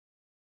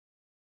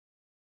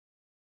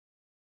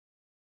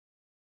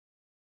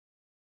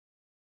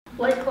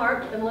Blake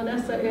Clark, and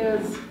Lanessa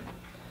is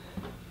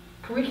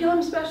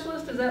curriculum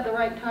specialist. Is that the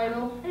right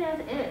title?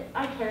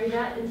 I carry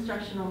that,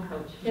 instructional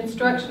coach.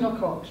 Instructional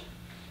coach.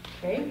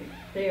 Okay.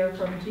 They are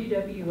from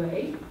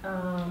GWA.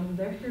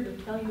 They're here to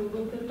tell you a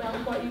little bit about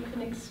what you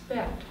can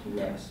expect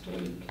next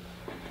week.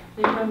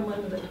 They run one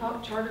of the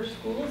top charter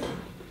schools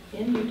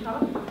in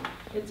Utah.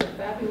 It's a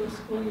fabulous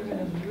school. You're going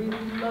to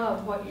really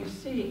love what you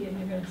see, and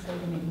you're going to say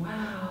to me,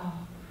 wow,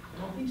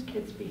 all these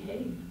kids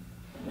behave.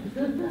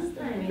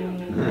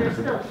 They're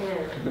still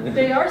kids.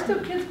 They are still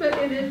kids, but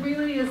it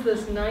really is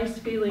this nice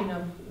feeling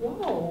of,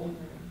 whoa,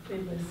 they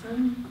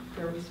listen,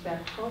 they're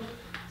respectful.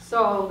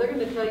 So they're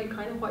going to tell you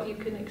kind of what you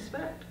can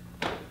expect.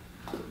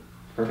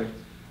 Perfect.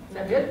 Is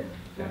that good?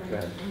 Yeah,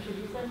 good.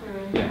 Introduce us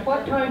or? Yeah.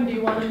 What time do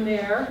you want them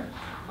there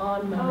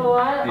on Monday?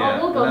 Oh,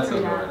 we'll go that's through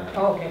over that.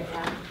 Oh, okay.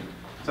 Yeah.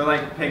 So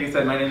like Peggy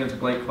said, my name is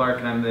Blake Clark,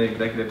 and I'm the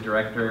Executive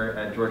Director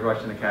at George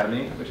Washington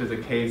Academy, which is a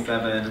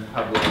K-7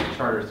 public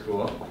charter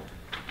school.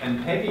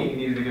 And Peggy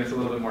needed to give us a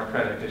little bit more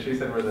credit, because she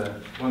said we're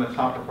one of the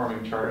top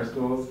performing charter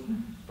schools.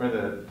 We're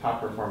the top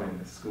performing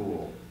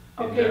school.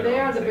 Okay, they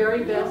are the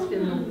very best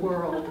in the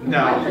world.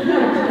 No,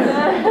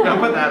 don't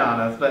put that on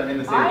us, but in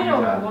the state of I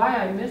don't Utah. know why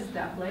I missed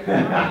that, Blake.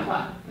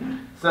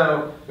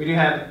 So we do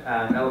have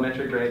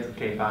elementary grades of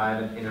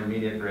K-5 and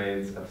intermediate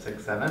grades of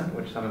 6-7,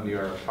 which some of you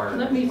are a part of.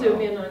 Let me as well.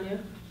 zoom in on you.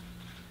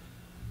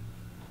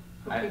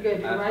 Okay,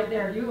 good. You're right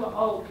there. You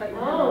cut your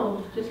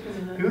Oh. just a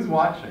minute. Who's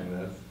watching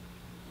this?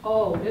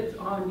 Oh, it's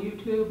on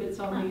YouTube. It's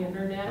on the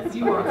internet.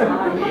 You are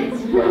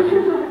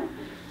live.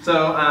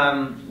 So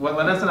what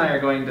Lanessa and I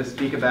are going to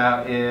speak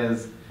about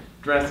is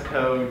dress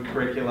code,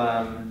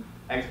 curriculum,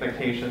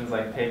 expectations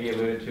like Peggy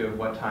alluded to of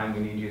what time we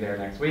need you there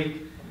next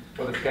week,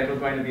 what the schedule is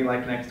going to be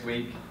like next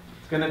week.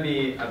 It's going to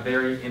be a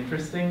very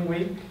interesting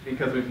week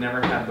because we've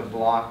never had the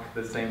block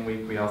the same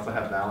week. We also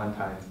have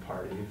Valentine's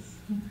parties.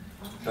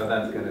 So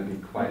that's going to be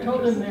quite I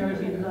told him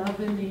interesting. there would be love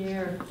in the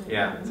air.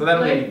 Yeah, so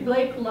that'll be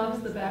Blake loves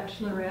The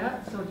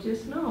Bachelorette, so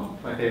just know.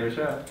 my favorite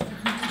show.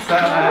 So,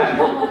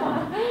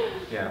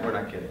 yeah, we're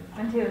not kidding.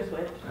 And Taylor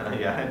Swift.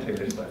 Yeah, and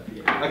Taylor Swift.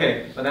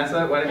 Okay,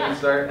 Vanessa, why don't you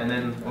start, and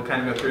then we'll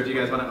kind of go through if you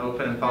guys want to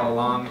open and follow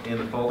along in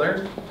the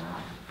folder.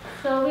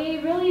 So we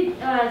really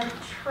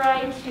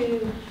try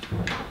to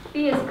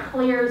be as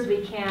clear as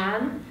we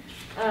can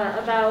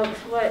about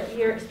what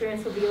your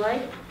experience will be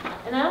like.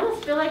 And I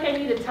almost feel like I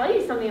need to tell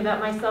you something about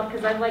myself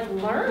because I've like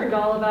learned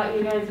all about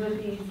you guys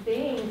with these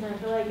things. And I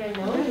feel like I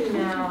know you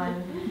now.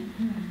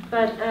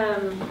 But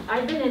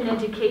I've been in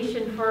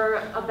education for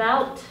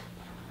about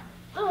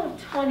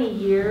 20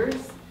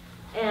 years.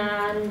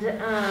 And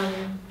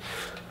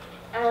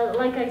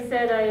like I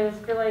said, I always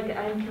feel like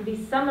I can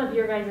be some of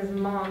your guys'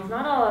 moms.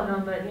 Not all of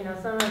them, but you know,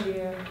 some of you.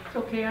 It's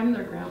okay, I'm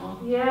their grandma.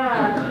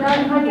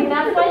 Yeah, I mean,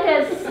 that's like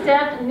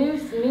a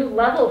new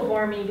level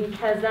for me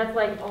because that's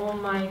like, oh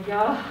my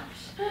gosh,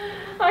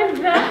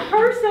 I'm that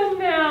person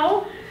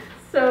now.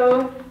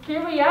 So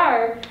here we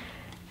are.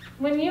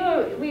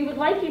 We would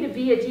like you to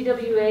be at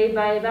GWA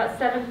by about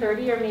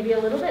 7:30 or maybe a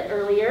little bit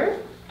earlier.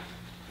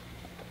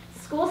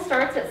 School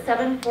starts at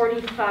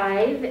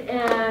 7:45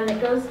 and it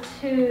goes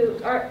to,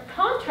 our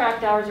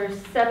contract hours are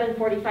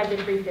 7:45 to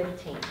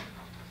 3:15.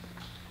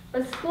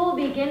 But school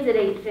begins at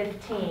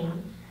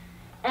 8:15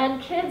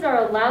 and kids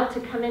are allowed to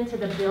come into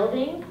the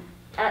building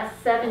at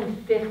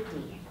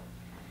 7:50.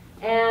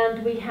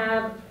 And we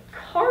have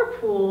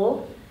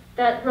carpool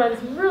that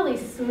runs really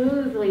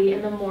smoothly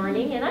in the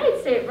morning, and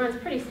I'd say it runs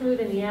pretty smooth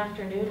in the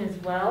afternoon as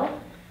well.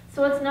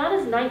 So it's not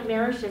as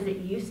nightmarish as it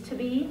used to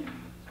be.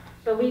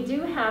 But we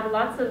do have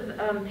lots of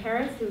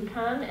parents who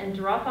come and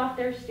drop off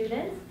their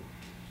students,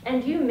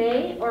 and you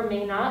may or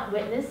may not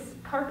witness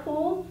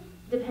carpool,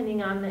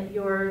 depending on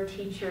your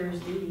teacher's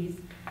duties.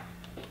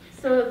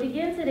 So it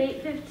begins at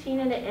 8:15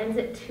 and it ends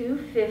at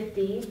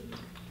 2:50,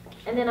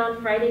 and then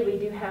on Friday we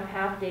do have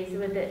half days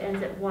so it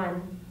ends at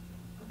 1.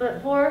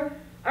 But for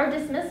our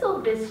dismissal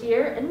this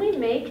year, and we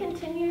may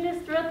continue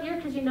this throughout the year,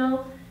 because you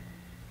know,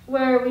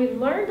 where we've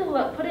learned a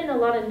lot, put in a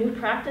lot of new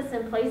practice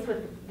in place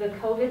with the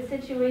COVID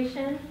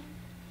situation,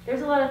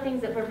 there's a lot of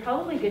things that we're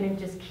probably going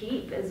to just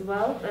keep as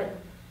well. But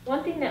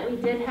one thing that we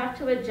did have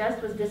to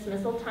adjust was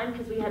dismissal time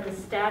because we had to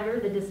stagger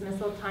the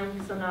dismissal time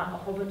so not a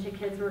whole bunch of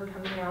kids were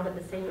coming out at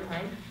the same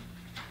time.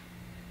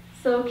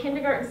 So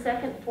kindergarten,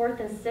 2nd, 4th,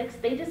 and 6th,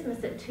 they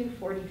dismiss at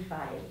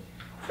 2:45.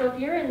 So if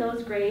you're in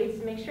those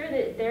grades, make sure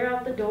that they're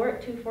out the door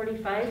at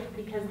 2:45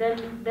 because then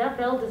that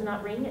bell does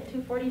not ring at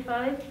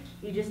 2:45.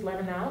 You just let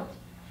them out.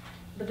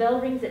 The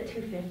bell rings at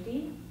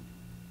 2:50.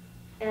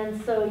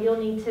 And so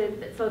you'll need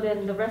to, so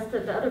then the rest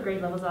of the other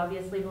grade levels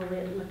obviously will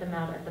let them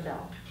out at the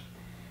bell.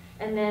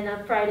 And then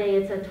on Friday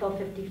it's a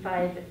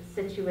 12:55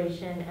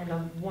 situation and a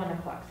 1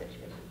 o'clock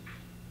situation.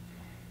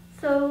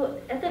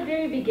 So at the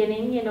very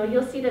beginning, you know,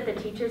 you'll see that the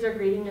teachers are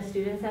greeting the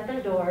students at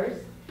their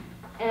doors.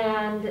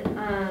 And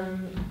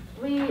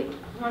we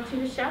want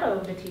you to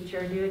shadow the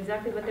teacher, do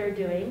exactly what they're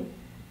doing.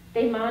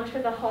 They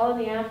monitor the hall in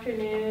the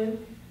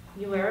afternoon.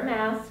 You wear a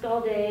mask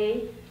all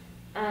day.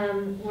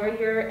 wear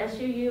your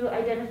SUU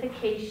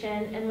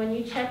identification, and when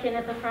you check in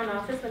at the front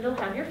office window,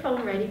 have your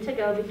phone ready to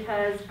go,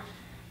 because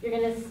you're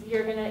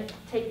gonna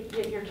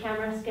take your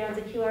camera, scans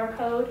a QR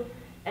code,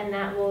 and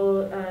that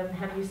will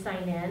have you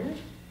sign in,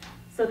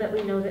 so that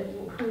we know that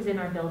who's in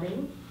our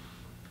building.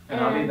 And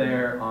I'll be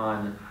there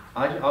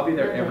I'll be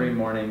there every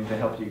morning to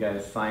help you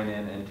guys sign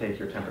in and take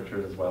your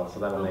temperatures as well, so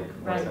that will make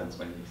more sense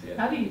when you see it.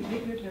 How do you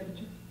take your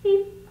temperature?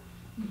 Beep.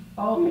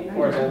 Oh, okay,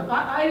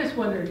 I just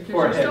wondered,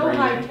 because you're so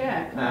high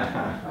tech.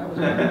 I was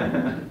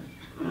wondering.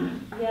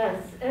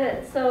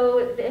 Yes,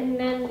 so, and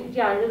then,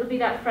 yeah, it'll be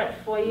that front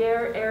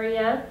foyer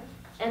area,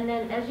 and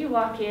then as you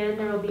walk in,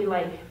 there will be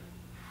like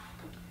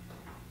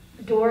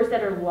doors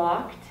that are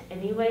locked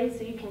anyway,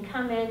 so you can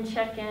come in,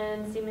 check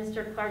in, see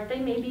Mr. Clark. They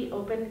may be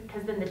open,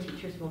 because then the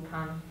teachers will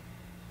come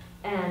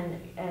and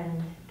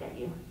get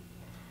you.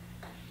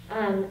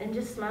 And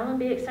just smile and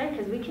be excited,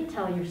 because we can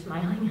tell you're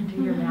smiling under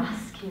your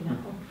mask, you know.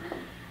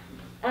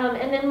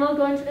 And then we'll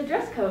go into the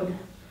dress code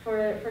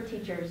for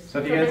teachers. So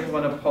if you guys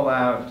want to pull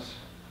out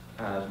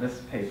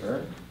this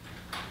paper,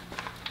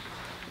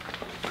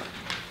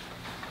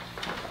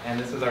 and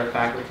this is our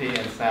faculty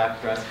and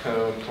staff dress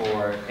code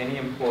for any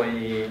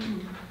employee,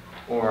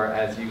 or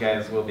as you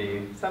guys will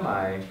be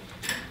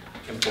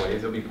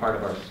semi-employees, you'll be part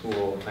of our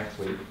school next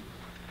week.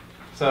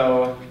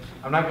 So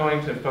I'm not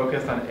going to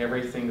focus on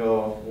every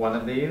single one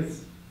of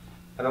these.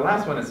 And the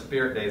last one is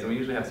Spirit Days, and we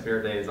usually have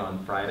Spirit Days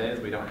on Fridays.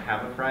 We don't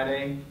have a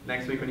Friday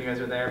next week when you guys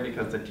are there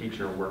because it's a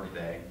teacher work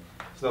day.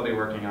 So they'll be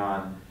working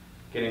on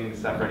getting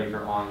stuff ready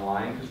for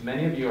online, because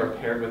many of you are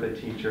paired with a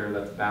teacher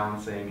that's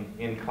balancing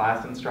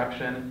in-class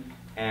instruction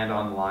and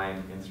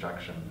online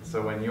instruction.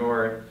 So when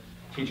you're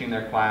teaching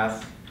their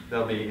class,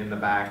 they'll be in the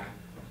back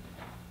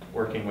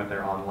working with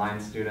their online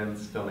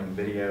students, filming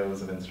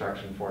videos of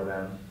instruction for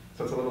them.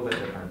 So it's a little bit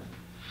different.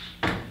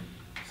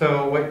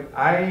 So what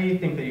I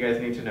think that you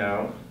guys need to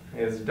know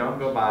is don't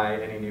go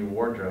buy any new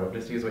wardrobe,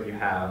 just use what you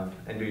have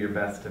and do your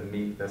best to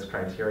meet this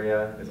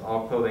criteria. Is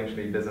all clothing should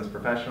be business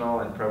professional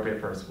and appropriate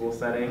for a school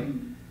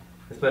setting.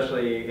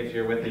 Especially if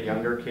you're with the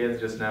younger kids,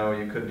 just know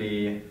you could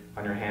be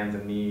on your hands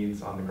and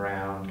knees on the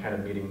ground, kind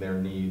of meeting their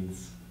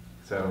needs.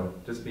 So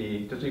just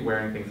be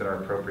wearing things that are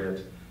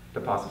appropriate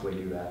to possibly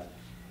do that.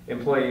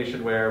 Employees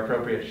should wear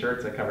appropriate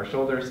shirts that cover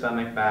shoulders,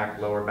 stomach, back,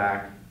 lower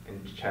back,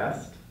 and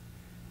chest.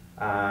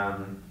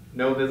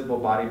 No visible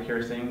body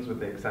piercings with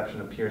the exception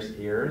of pierced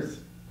ears.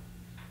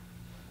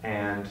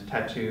 And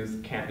tattoos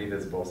can't be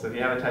visible. So if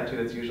you have a tattoo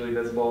that's usually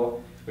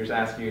visible, we just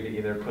ask you to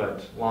either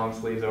put long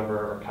sleeves over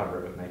or cover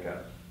it with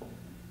makeup.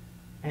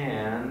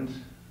 And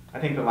I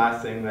think the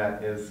last thing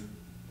that is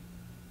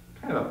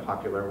kind of a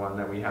popular one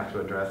that we have to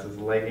address is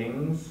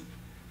leggings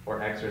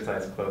or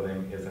exercise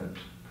clothing isn't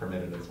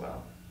permitted as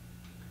well.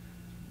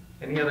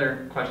 Any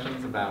other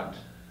questions about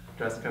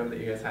dress code that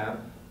you guys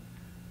have?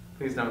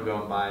 Please don't go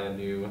and buy a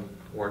new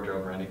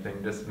wardrobe or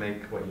anything. Just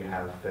make what you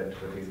have fit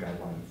with these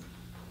guidelines.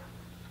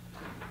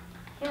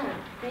 Yeah,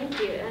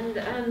 thank you.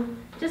 And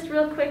just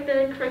real quick,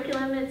 the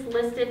curriculum is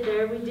listed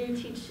there. We do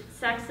teach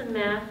Saxon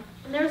math.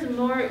 And there's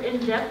more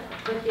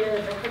in-depth with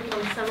the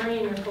curriculum summary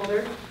in your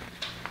folder.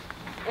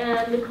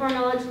 And the core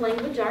knowledge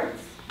language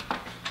arts.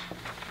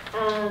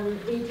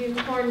 We do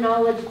core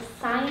knowledge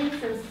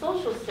science and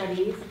social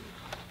studies,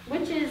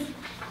 which is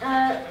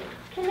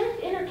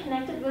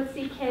interconnected with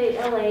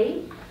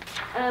CKLA,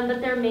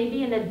 but there may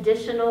be an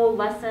additional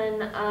lesson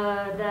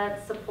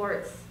that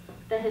supports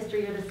the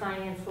history or the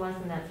science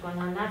lesson that's going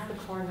on. That's the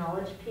core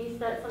knowledge piece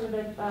that some of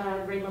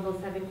the grade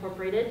levels have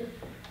incorporated.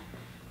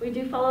 We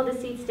do follow the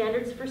SEED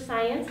standards for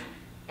science,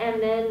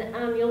 and then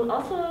you'll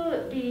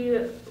also be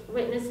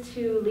witness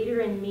to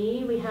Leader in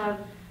Me.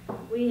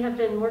 We have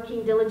been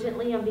working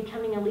diligently on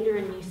becoming a Leader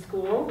in Me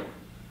school,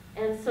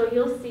 and so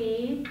you'll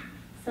see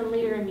some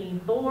Leader in Me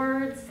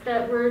boards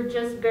that were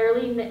just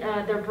barely,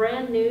 they're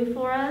brand new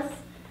for us,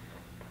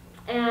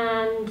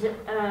 and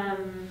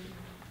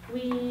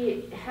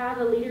we have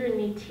a Leader in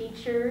Me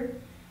teacher.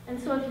 And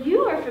so if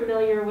you are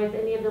familiar with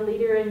any of the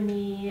Leader in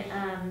Me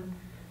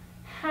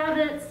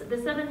habits,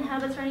 the 7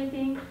 habits or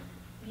anything,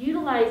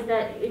 utilize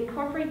that,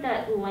 incorporate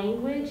that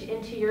language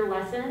into your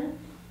lesson.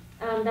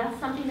 That's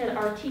something that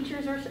our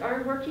teachers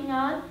are working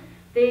on.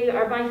 They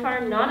are by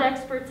far not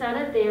experts at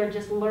it, they are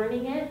just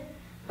learning it.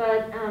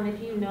 But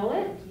if you know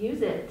it,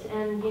 use it,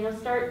 and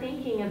start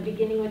thinking of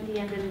beginning with the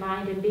end in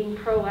mind and being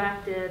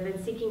proactive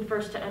and seeking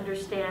first to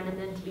understand and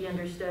then to be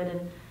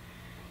understood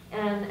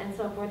and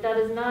so forth. That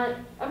is not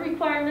a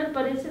requirement,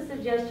 but it's a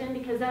suggestion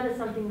because that is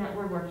something that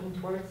we're working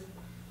towards.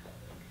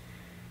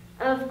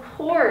 Of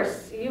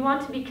course, you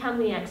want to become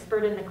the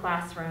expert in the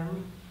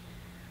classroom.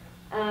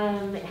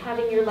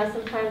 Having your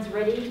lesson plans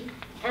ready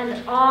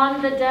and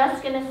on the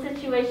desk in a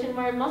situation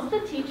where most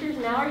of the teachers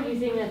now are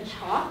using a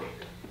chalk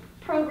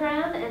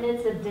program, and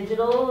it's a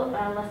digital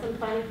lesson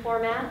planning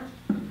format.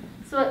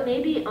 So it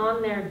may be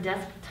on their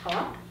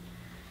desktop.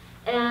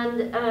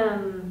 And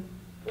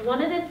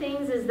one of the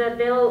things is that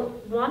they'll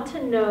want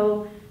to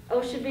know,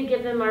 oh, should we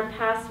give them our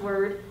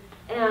password?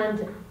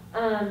 And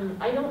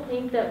I don't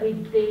think that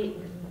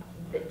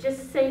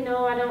just say,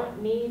 no, I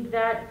don't need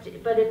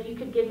that, but if you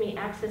could give me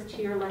access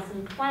to your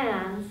lesson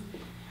plans,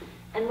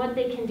 and what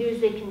they can do is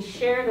they can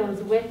share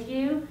those with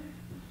you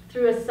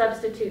through a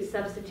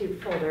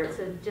substitute folder. It's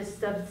just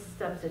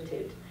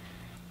substitute.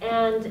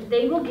 And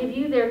they will give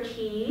you their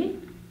key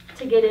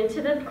to get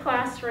into the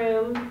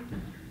classroom,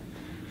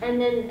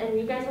 and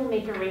you guys will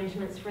make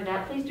arrangements for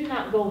that. Please do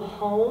not go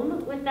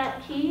home with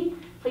that key.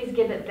 Please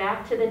give it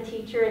back to the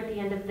teacher at the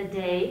end of the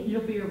day.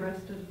 You'll be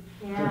arrested.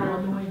 Yeah.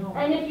 On the way home.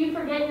 And if you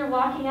forget you're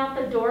walking out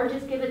the door,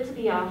 just give it to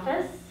the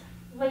office.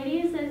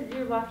 Ladies, as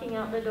you're walking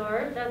out the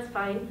door, that's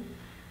fine.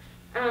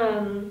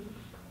 And,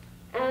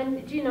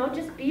 you know,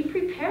 just be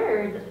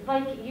prepared.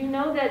 Like, you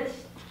know that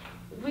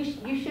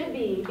you should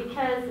be,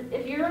 because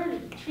if you're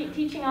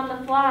teaching on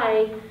the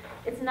fly,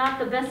 it's not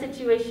the best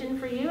situation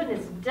for you, and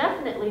it's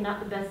definitely not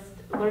the best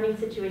learning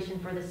situation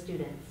for the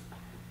students.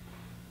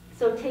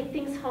 So take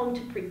things home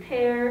to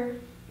prepare.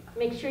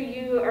 Make sure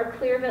you are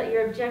clear about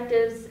your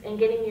objectives and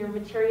getting your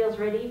materials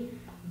ready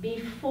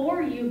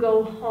before you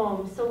go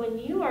home. So when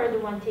you are the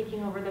one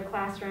taking over the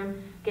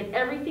classroom, get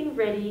everything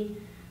ready,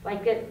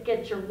 like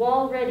get your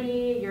wall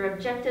ready, your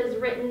objectives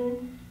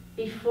written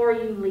before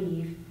you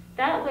leave.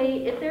 That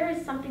way, if there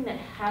is something that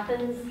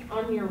happens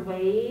on your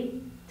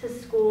way to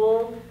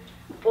school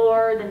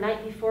or the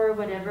night before or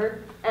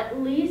whatever,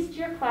 at least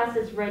your class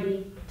is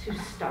ready to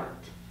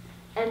start.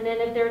 And then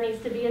if there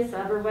needs to be a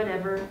sub or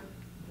whatever,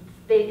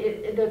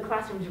 the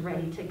classroom's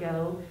ready to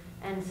go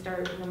and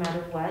start no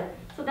matter what.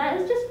 So that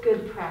is just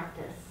good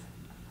practice.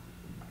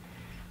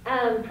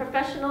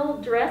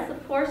 Professional dress,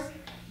 of course,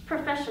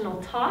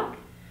 professional talk,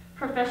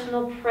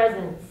 professional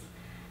presence.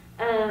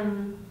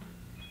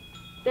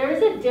 There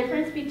is a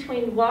difference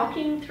between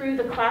walking through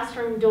the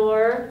classroom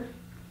door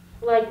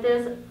like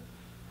this.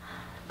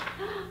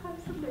 I'm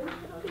so nervous,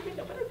 I don't even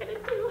know what I'm going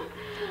to do.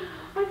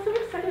 I'm so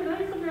excited,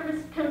 I'm so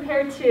nervous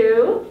compared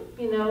to,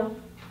 you know,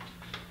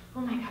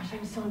 oh my gosh,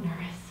 I'm so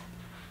nervous.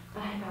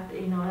 I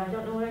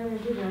don't know what I'm going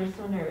to do, but I'm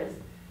so nervous.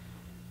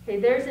 Okay,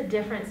 there's a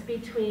difference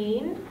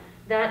between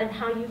that and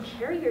how you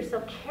carry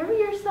yourself. Carry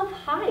yourself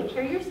high,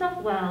 carry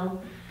yourself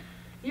well.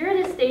 You're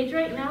at a stage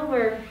right now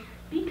where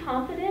be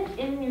confident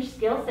in your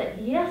skill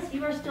set. Yes,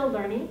 you are still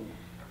learning,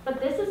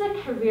 but this is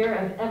a career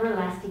of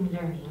everlasting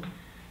learning.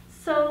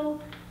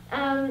 So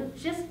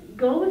just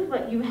go with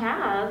what you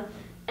have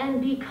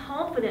and be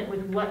confident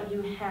with what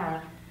you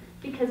have.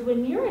 Because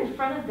when you're in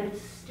front of the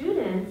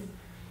students,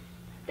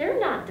 they're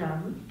not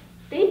dumb.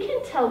 They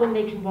can tell when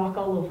they can walk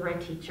all over a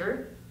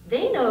teacher.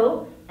 They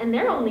know, and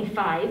they're only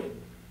 5.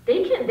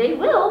 They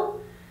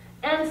will.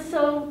 And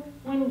so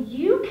when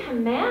you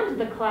command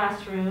the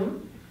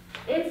classroom,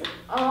 it's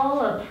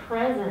all a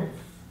presence.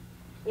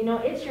 You know,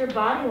 it's your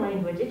body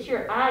language, it's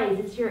your eyes,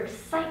 it's your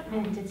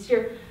excitement, it's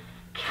your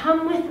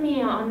come with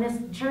me on this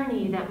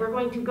journey that we're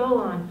going to go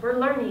on. We're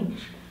learning.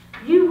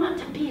 You want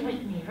to be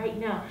with me right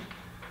now.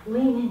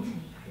 Lean into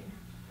me right now.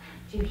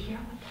 Do you hear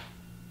what?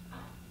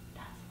 Oh,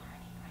 that's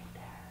learning right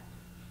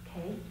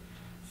there. Okay?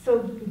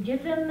 So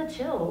give them the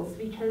chills,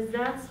 because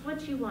that's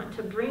what you want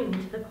to bring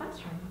to the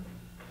classroom.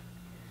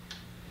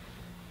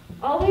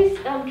 Always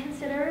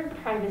consider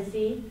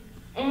privacy.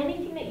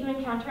 Anything that you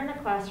encounter in a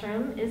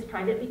classroom is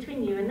private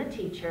between you and the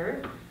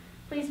teacher.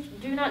 Please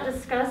do not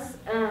discuss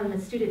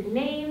student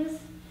names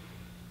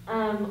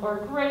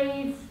or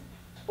grades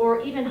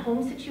or even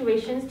home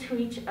situations to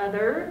each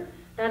other.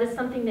 That is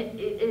something that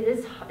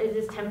it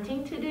is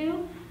tempting to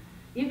do.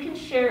 You can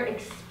share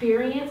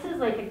experiences,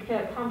 like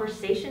a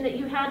conversation that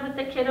you had with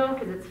the kiddo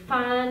because it's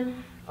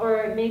fun,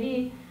 or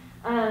maybe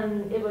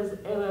it was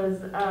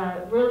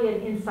really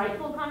an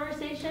insightful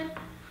conversation.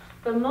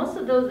 But most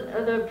of those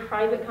other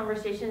private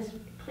conversations,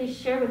 please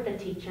share with the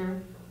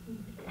teacher.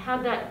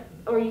 Have that,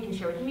 or you can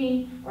share with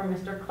me or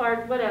Mr.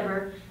 Clark,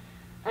 whatever.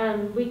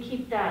 We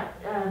keep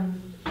that.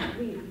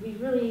 We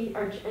really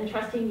are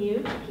entrusting you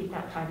to keep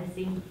that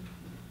privacy.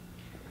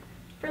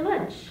 For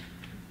lunch,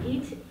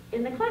 eat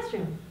in the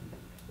classroom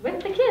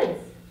with the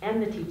kids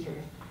and the teacher.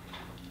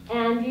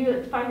 And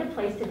you find a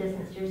place to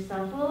distance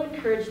yourself. We'll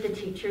encourage the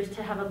teachers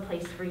to have a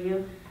place for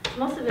you.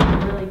 Most of them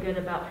are really good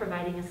about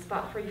providing a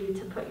spot for you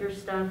to put your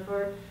stuff,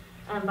 or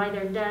by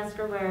their desk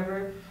or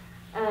wherever.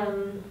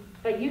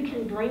 But you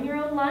can bring your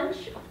own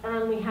lunch.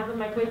 We have a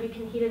microwave, you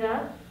can heat it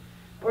up.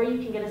 Or you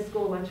can get a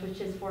school lunch, which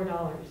is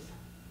 $4.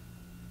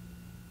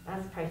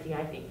 That's pricey,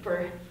 I think,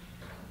 for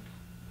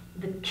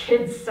the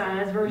kids'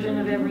 size version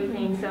of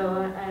everything.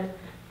 So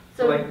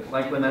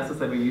like Vanessa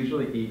said, we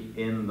usually eat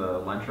in the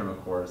lunchroom, of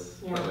course.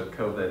 Yeah. But with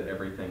COVID,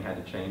 everything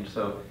had to change.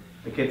 So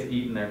the kids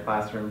eat in their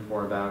classroom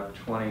for about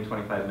 20,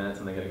 25 minutes,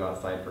 and they're going to go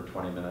outside for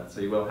 20 minutes. So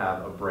you will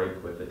have a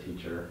break with the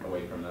teacher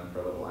away from them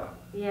for a little while.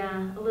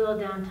 yeah, a little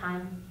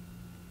downtime.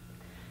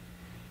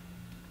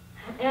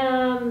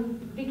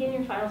 Begin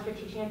your files for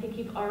teaching. I think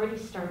you've already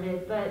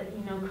started, but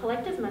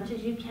collect as much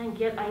as you can.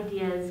 Get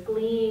ideas,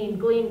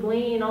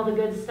 glean all the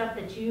good stuff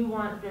that you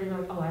want.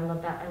 Oh, I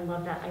love that, I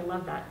love that, I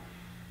love that.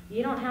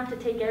 You don't have to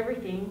take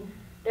everything.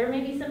 There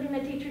may be something the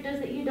teacher does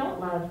that you don't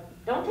love.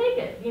 Don't take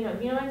it. You know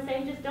what I'm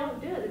saying? Just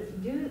don't do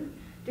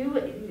it. Do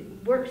what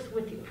works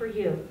for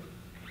you.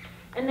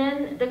 And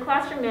then the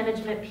classroom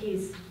management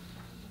piece.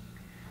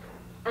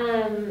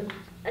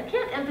 I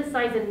can't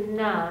emphasize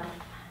enough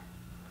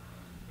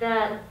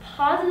that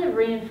positive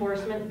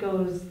reinforcement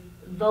goes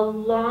the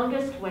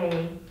longest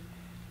way.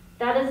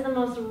 That is the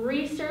most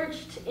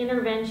researched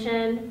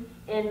intervention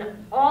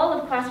in all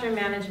of classroom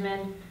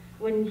management.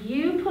 When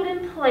you put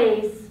in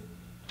place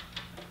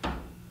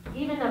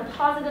even a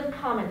positive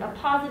comment, a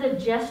positive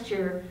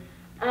gesture,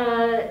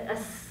 a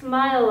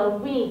smile, a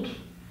wink,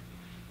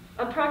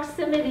 a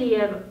proximity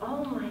of,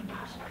 oh my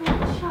gosh,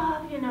 good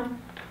job, you know.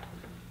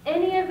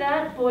 Any of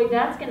that, boy,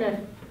 that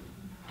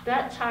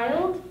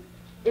child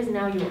is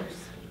now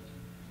yours.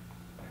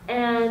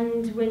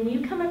 And when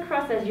you come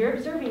across, as you're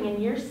observing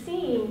and you're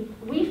seeing,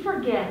 we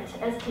forget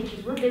as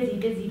teachers, we're busy,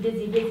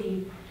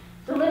 delivering,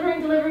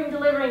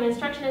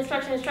 instruction,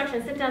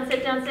 sit down,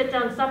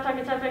 stop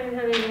talking,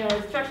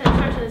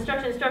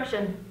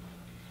 instruction,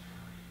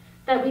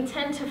 that we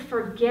tend to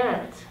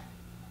forget.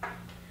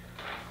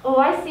 Oh,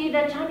 I see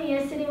that Johnny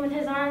is sitting with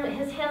his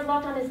hands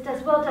locked on his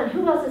desk. Well done.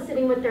 Who else is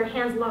sitting with their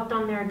hands locked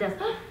on their desk?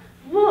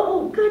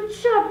 Whoa, good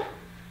job.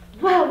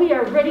 Wow, we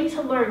are ready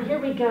to learn. Here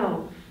we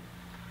go.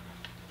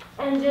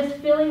 And just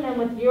filling them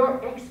with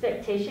your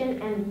expectation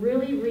and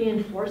really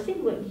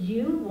reinforcing what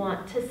you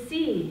want to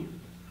see.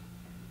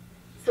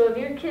 So if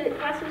your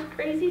class was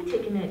crazy,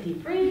 take a minute,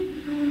 deep breath.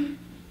 And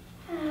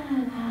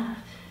out.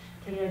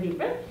 Take a deep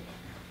breath.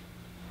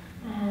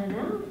 And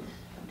out.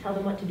 Tell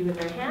them what to do with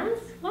their hands.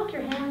 Lock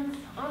your hands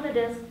on the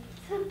desk.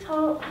 Sit up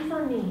tall, eyes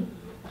on me.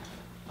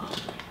 Oh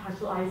my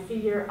gosh, well, I see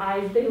your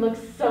eyes. They look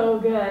so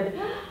good.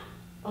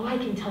 Oh, I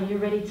can tell you're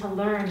ready to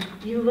learn.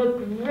 You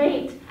look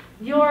great.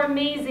 You're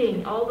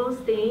amazing. All those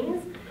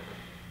things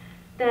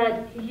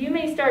that you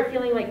may start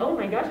feeling like, oh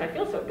my gosh, I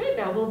feel so good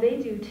now. Well,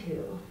 they do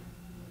too.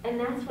 And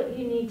that's what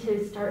you need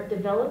to start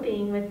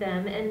developing with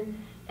them,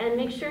 and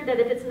make sure that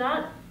if it's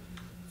not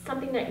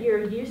something that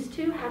you're used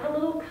to, have a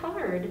little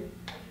card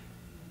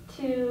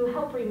to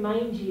help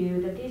remind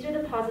you that these are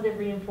the positive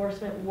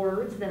reinforcement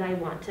words that I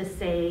want to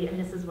say, and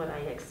this is what I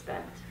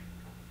expect.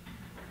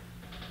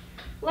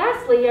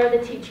 Lastly are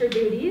the teacher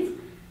duties.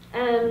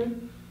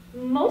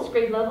 Most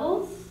grade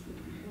levels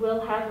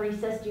will have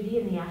recess duty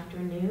in the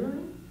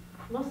afternoon.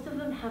 Most of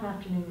them have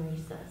afternoon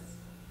recess.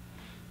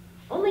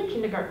 Only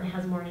kindergarten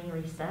has morning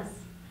recess.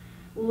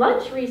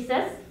 Lunch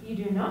recess you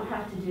do not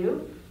have to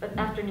do, but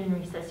afternoon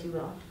recess you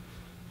will.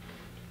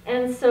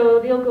 And so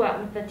they'll go out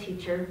with the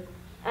teacher.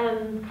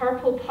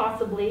 Carpool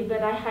possibly,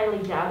 but I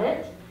highly doubt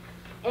it.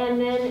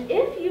 And then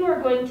if you are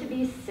going to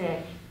be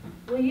sick,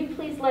 will you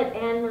please let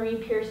Anne Marie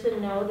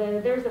Pearson know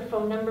that there's a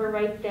phone number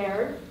right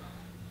there.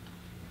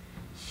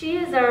 She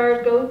is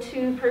our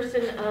go-to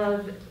person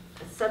of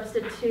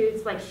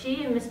substitutes. Like,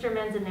 she and Mr.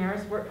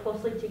 Manzanares work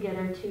closely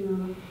together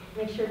to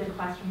make sure the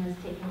classroom is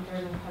taken care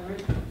of and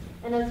covered.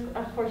 And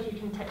of course you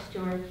can text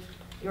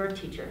your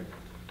teacher,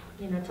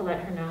 you know, to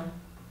let her know,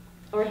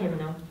 or him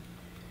know.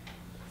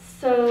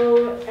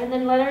 So, and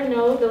then let her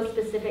know those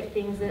specific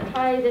things that,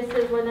 hi, this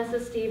is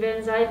Lanessa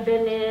Stevens. I've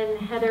been in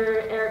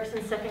Heather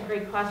Erickson's second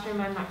grade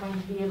classroom. I'm not going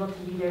to be able to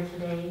be there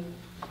today.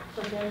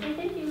 So say, okay,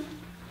 thank you.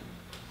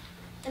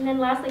 And then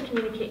lastly,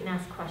 communicate and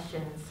ask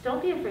questions.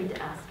 Don't be afraid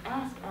to ask.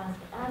 Ask.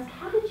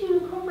 How did you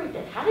incorporate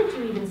that? How did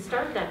you even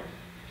start that?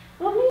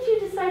 What made you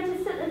decide to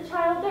sit a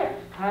child there?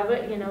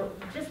 You know,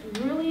 just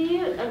really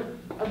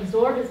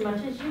absorb as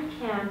much as you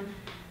can.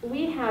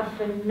 We have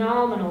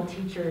phenomenal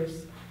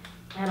teachers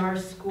at our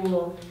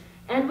school,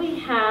 and we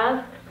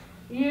have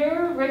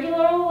your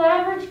regular old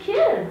average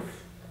kids.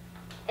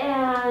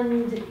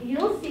 And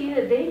you'll see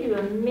that they do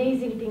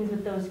amazing things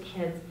with those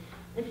kids.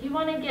 If you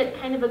want to get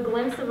kind of a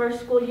glimpse of our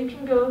school, you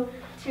can go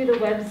to the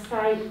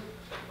website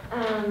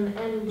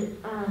and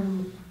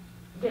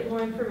get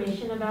more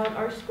information about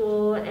our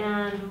school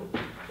and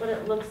what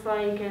it looks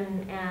like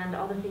and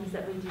all the things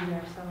that we do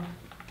there. So.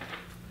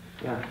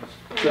 Yeah.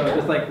 So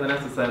just like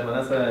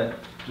Lanessa said,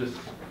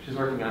 she's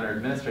working on her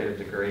administrative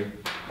degree,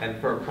 and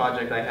for a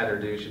project I had her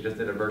do, she just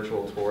did a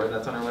virtual tour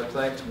that's on our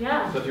website.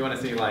 Yeah. So if you want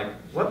to see like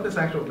what this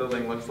actual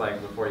building looks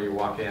like before you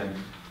walk in,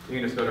 you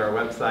can just go to our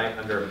website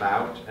under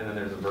About, and then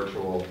there's a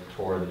virtual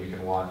tour that you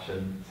can watch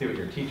and see what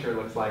your teacher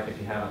looks like if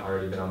you haven't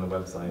already been on the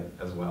website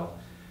as well.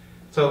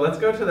 So let's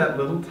go to that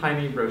little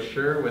tiny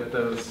brochure with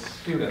those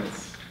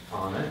students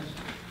on it.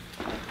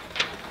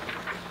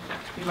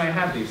 You might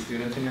have these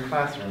students in your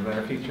classroom that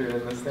are featured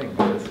in this thing,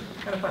 but it's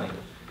kind of funny.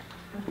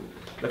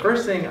 The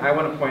first thing I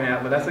want to point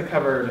out, Vanessa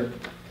covered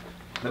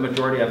the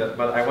majority of it,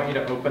 but I want you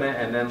to open it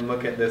and then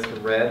look at this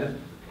red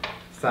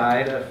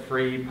side of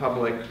free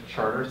public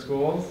charter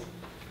schools.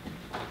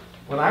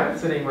 When I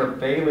was sitting where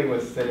Bailey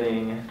was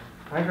sitting,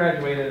 I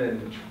graduated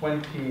in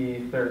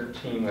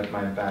 2013 with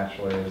my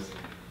bachelor's,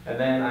 and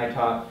then I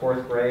taught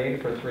 4th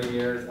grade for 3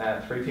 years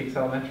at Three Peaks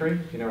Elementary,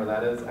 if you know where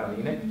that is, out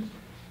in Enoch.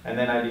 And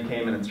then I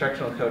became an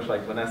instructional coach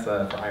like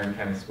Vanessa for Iron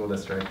County School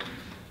District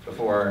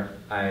before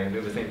I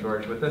moved to St.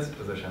 George with this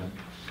position.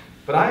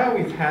 But I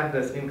always had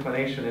this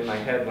inclination in my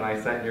head when I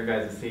sat in your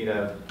guys' seat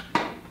of,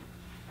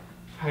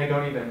 I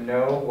don't even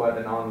know what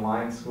an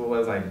online school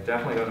is. I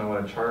definitely don't know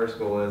what a charter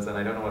school is, and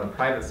I don't know what a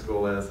private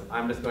school is.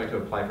 I'm just going to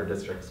apply for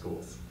district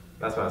schools.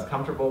 That's what I was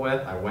comfortable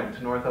with. I went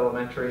to North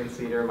Elementary in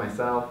Cedar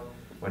myself,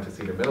 went to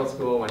Cedar Middle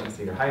School, went to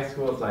Cedar High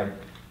School. It's like,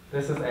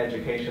 this is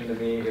education to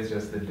me, is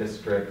just the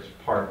district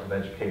part of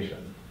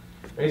education.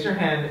 Raise your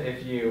hand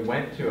if you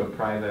went to a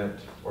private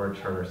or a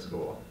charter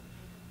school.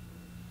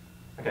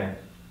 Okay.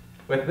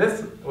 With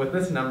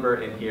this number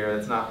in here,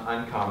 it's not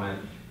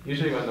uncommon.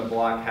 Usually when the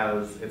block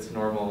has its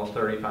normal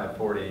 35,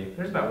 40,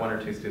 there's about 1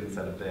 or 2 students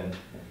that have been.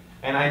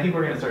 And I think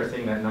we're going to start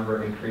seeing that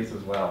number increase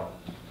as well.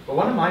 But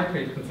one of my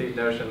preconceived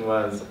notion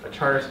was a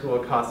charter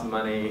school costs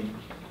money,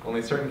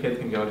 only certain kids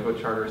can go to a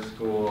charter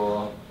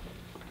school,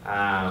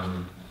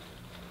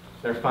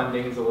 their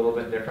funding's a little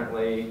bit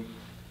differently.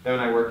 Then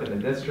when I worked in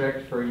the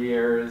district for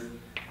years,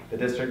 the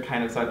district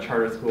kind of saw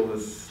charter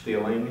schools as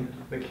stealing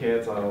the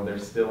kids, although they're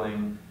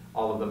stealing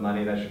all of the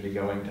money that should be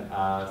going to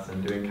us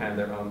and doing kind of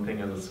their own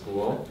thing as a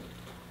school.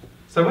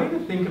 So I want you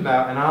to think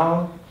about, and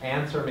I'll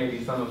answer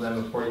maybe some of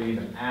them before you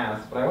even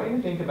ask, but I want you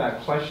to think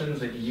about questions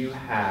that you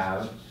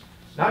have,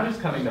 not just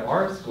coming to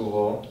art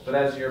school, but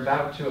as you're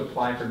about to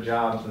apply for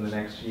jobs in the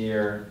next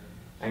year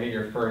and get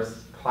your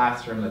first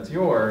classroom that's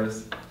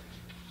yours.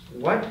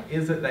 What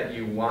is it that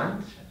you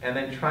want? And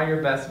then try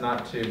your best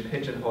not to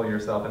pigeonhole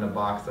yourself in a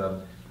box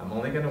of, I'm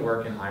only going to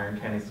work in Iron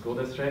County School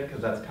District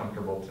because that's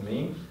comfortable to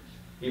me.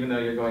 Even though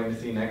you're going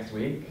to see next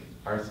week,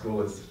 our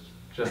school is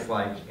just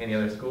like any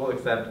other school,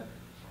 except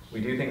we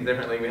do things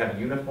differently. We have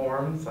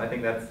uniforms. I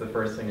think that's the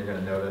first thing you're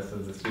going to notice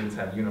is the students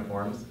have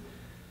uniforms.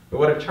 But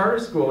what a charter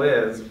school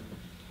is,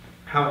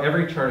 how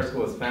every charter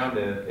school is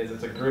founded, is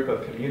it's a group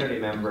of community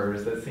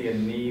members that see a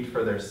need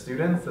for their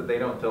students that they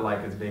don't feel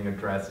like is being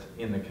addressed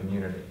in the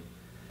community.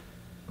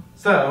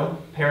 So,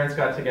 parents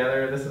got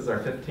together. This is our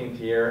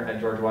 15th year at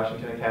George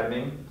Washington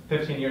Academy.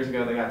 15 years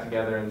ago, they got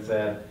together and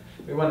said,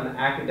 we want an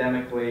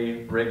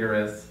academically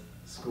rigorous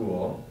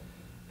school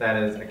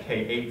that is a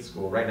K-8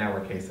 school. Right now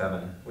we're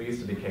K-7. We used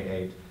to be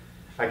K-8.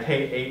 A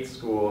K-8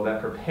 school that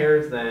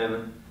prepares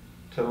them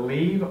to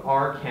leave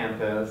our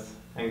campus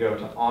and go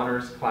to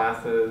honors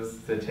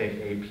classes, to take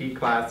AP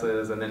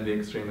classes, and then be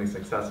extremely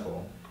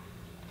successful.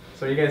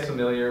 So are you guys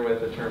familiar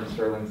with the term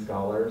Sterling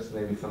Scholars?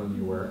 Maybe some of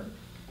you were.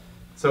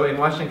 So in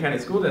Washington County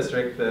School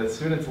District, the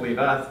students leave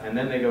us and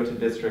then they go to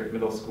district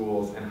middle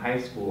schools and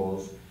high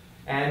schools.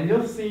 And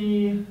you'll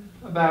see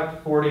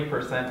about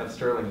 40% of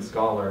Sterling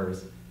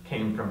Scholars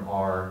came from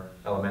our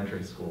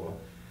elementary school.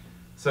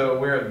 So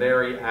we're a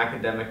very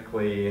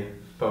academically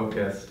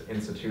focused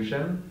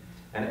institution.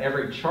 And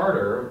every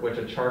charter, which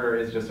a charter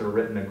is just a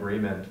written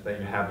agreement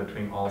that you have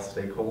between all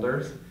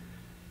stakeholders,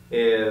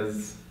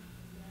 is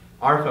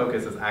our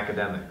focus is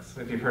academics.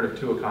 If you've heard of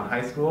Tuacahn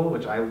High School,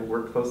 which I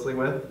work closely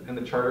with in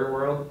the charter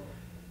world,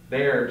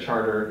 their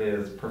charter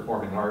is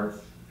performing arts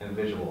and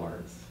visual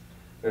arts.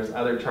 There's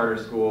other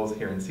charter schools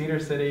here in Cedar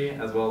City,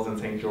 as well as in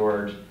St.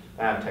 George,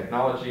 that have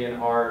technology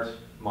and art,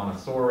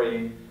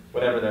 Montessori,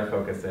 whatever their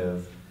focus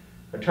is.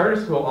 A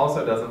charter school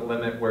also doesn't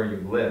limit where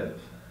you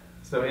live.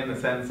 So in the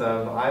sense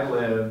of,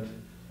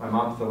 my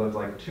mom still lives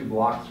like 2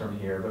 blocks from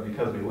here, but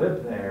because we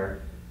lived there,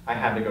 I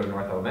had to go to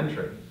North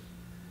Elementary.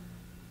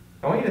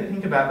 I want you to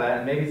think about that,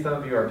 and maybe some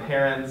of you are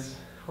parents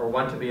or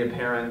want to be a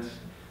parent,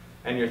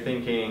 and you're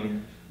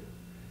thinking,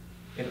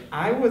 if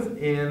I was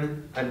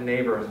in a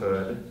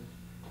neighborhood,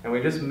 and we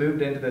just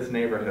moved into this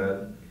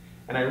neighborhood,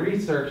 and I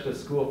researched a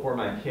school for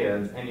my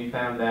kids, and you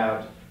found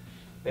out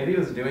maybe it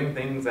was doing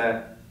things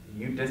that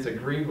you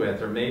disagreed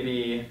with, or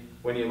maybe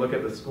when you look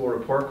at the school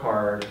report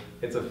card,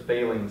 it's a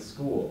failing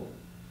school.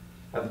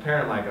 As a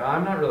parent, like, oh,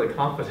 I'm not really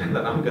confident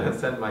that I'm going to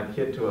send my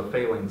kid to a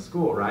failing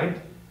school, right?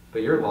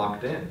 But you're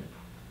locked in,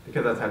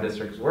 because that's how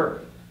districts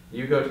work.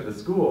 You go to the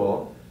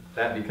school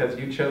that because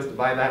you chose to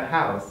buy that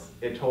house,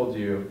 it told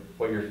you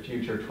what your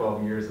future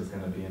 12 years is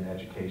going to be in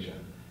education.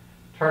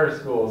 Charter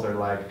schools are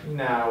like,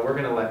 no, we're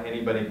going to let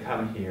anybody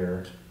come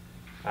here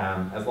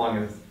as long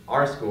as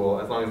our school,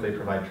 as long as they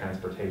provide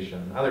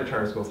transportation. Other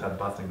charter schools have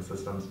busing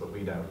systems, but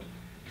we don't.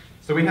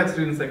 So we have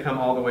students that come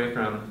all the way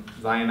from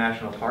Zion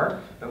National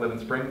Park that live in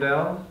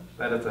Springdale.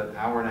 That is an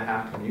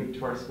 1.5-hour commute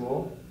to our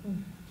school.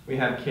 We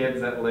have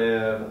kids that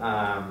live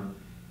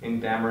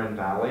in Dameron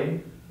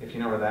Valley. If you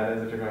know where that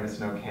is, if you're going to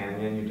Snow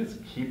Canyon, you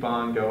just keep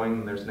on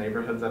going. There's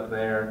neighborhoods up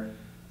there.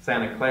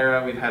 Santa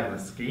Clara, we've had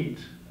Mesquite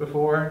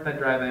before that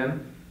drive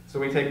in. So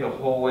we take the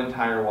whole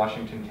entire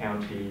Washington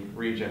County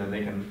region and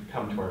they can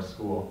come to our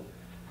school.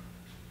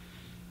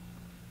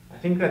 I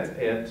think that's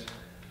it.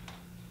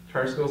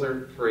 Charter schools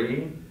are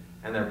free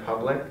and they're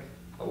public.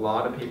 A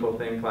lot of people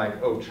think like,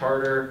 oh,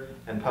 charter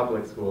and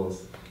public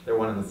schools, they're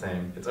one and the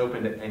same. It's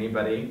open to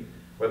anybody,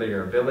 whether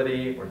you're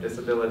ability or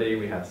disability.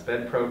 We have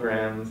SPED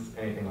programs,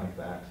 anything like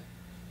that.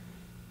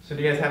 So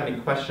do you guys have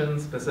any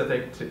questions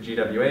specific to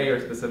GWA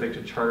or specific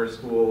to charter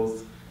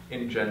schools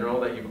in general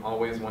that you've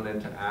always wanted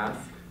to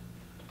ask?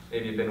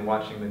 Maybe you've been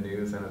watching the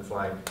news and it's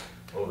like,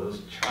 oh,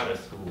 those charter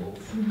schools.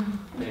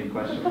 Any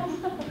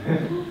questions?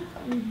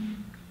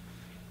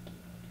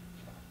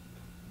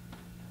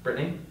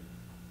 Brittany,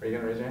 are you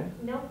going to raise your hand?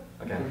 Nope.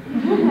 Okay.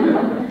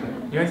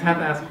 guys have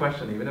to ask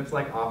questions, even if it's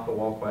like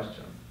off-the-wall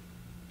questions.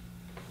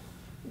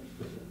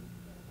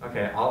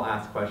 Okay, I'll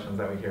ask questions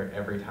that we hear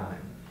every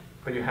time,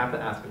 but you have to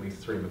ask at least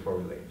 3 before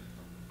we leave.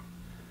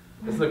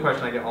 This is a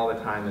question I get all the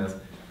time is,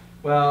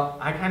 well,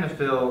 I kind of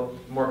feel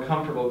more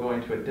comfortable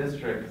going to a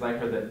district because I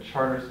heard that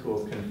charter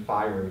schools can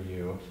fire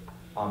you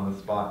on the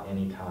spot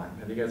anytime.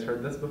 Have you guys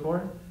heard this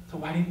before? So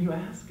why didn't you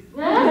ask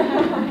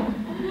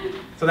it?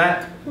 So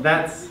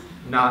that's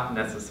not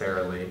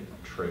necessarily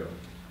true.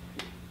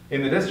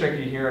 In the district,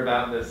 you hear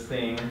about this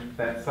thing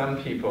that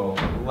some people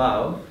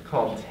love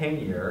called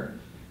tenure,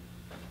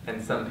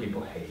 and some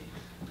people hate.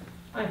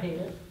 I hate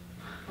it.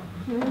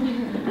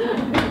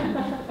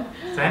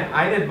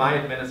 I did my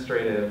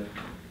administrative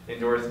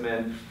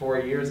endorsement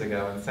 4 years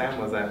ago, and Sam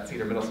was at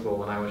Cedar Middle School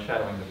when I was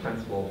shadowing the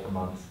principal for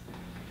months.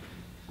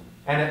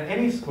 And at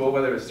any school,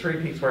 whether it was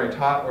Three Peaks where I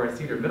taught or at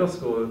Cedar Middle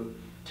School,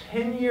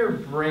 tenure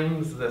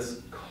brings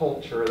this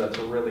culture that's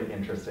really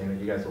interesting that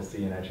you guys will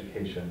see in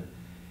education.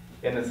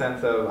 In the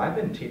sense of, I've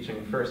been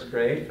teaching first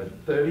grade for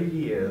 30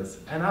 years,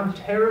 and I'm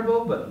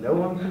terrible, but no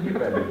one can be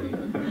better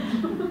than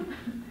me.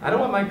 I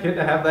don't want my kid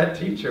to have that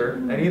teacher,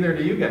 and neither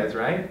do you guys,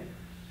 right?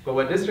 But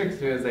what districts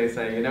do is they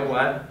say, you know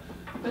what?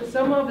 But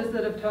some of us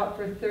that have taught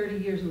for 30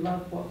 years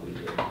love what we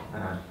do.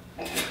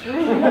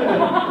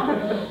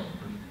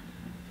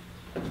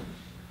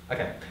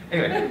 Okay,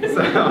 anyway,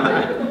 so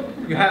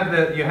you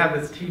have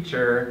this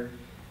teacher,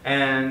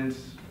 and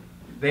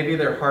maybe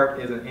their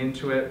heart isn't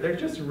into it. They're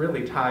just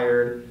really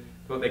tired,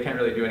 but they can't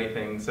really do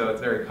anything. So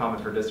it's very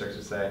common for districts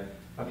to say,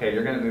 okay,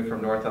 you're going to move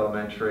from North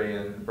Elementary,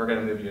 and we're going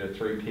to move you to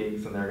Three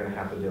Peaks, and they're going to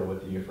have to deal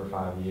with you for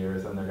 5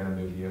 years, and they're going to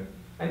move you.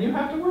 And you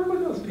have to work with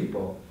those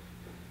people.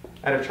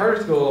 At a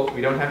charter school, we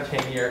don't have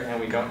tenure,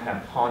 and we don't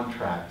have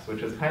contracts,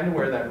 which is kind of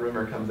where that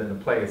rumor comes into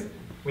place.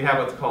 We have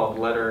what's called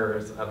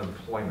letters of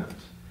employment.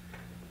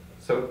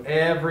 So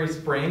every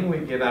spring, we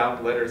give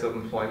out letters of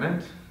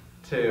employment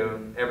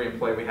to every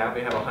employee we have.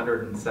 We have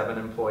 107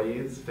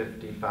 employees,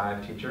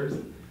 55 teachers.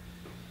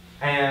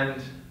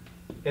 And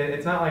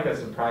it's not like a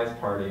surprise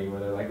party where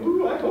they're like,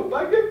 ooh, I hope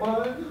I get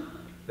one.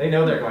 They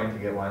know they're going to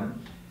get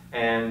one.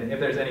 And if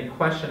there's any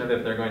question of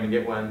if they're going to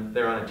get one,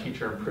 they're on a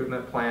teacher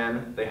improvement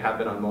plan. They have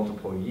been on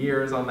multiple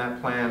years on that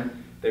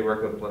plan. They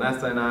work with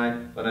Lanessa and I.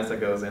 Lanessa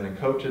goes in and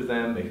coaches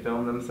them. They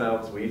film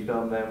themselves. We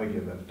film them. We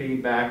give them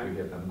feedback. We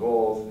give them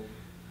goals.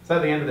 So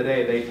at the end of the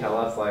day, they tell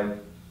us, like,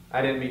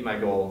 I didn't meet my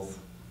goals.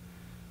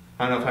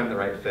 I don't know if I'm the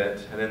right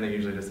fit. And then they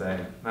usually just say,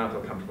 I don't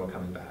feel comfortable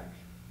coming back.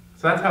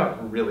 So that's how it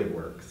really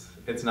works.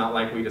 It's not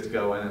like we just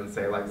go in and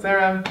say, like,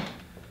 Sarah,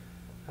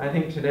 I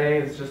think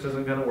today this just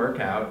isn't going to work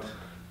out.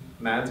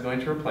 Matt's going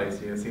to replace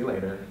you. See you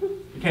later.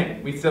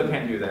 We still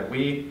can't do that.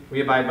 We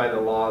abide by the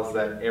laws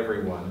that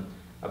everyone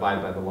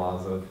abide by the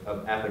laws of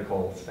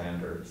ethical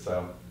standards.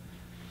 So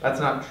that's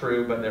not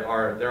true, but there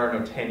are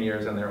no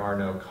tenures and there are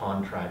no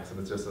contracts. So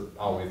it's just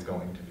always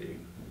going to be.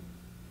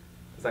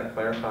 Does that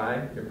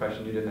clarify your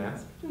question you didn't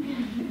ask?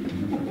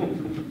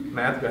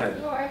 Matt, go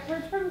ahead. Well, I've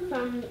heard from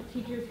some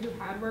teachers who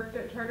had worked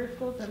at charter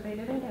schools that they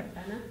didn't get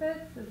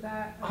benefits. Is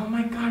that? Oh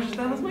my gosh,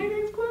 that was my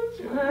next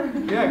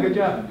question. Yeah, good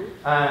job.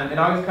 It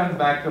always comes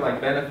back to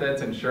like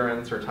benefits,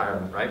 insurance,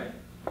 retirement, right?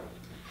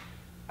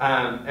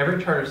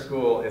 Every charter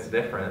school is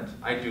different.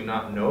 I do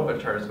not know of a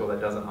charter school that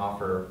doesn't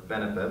offer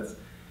benefits.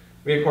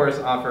 We, of course,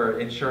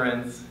 offer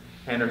insurance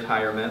and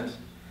retirement.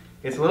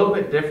 It's a little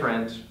bit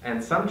different,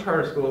 and some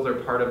charter schools are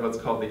part of what's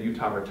called the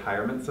Utah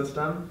retirement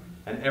system,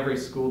 and every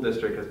school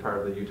district is part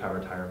of the Utah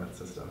retirement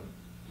system.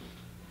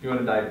 You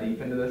want to dive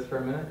deep into this for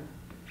a minute?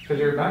 Because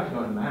you're about to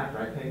go into math,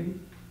 right, Peggy?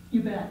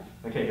 You bet.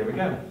 Okay, here we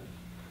go.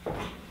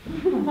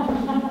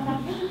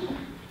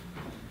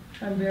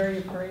 I'm very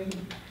afraid.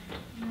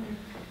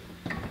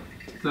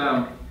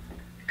 So,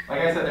 like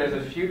I said, there's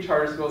a few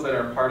charter schools that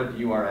are part of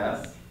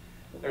URS.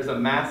 There's a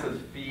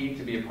massive fee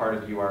to be a part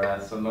of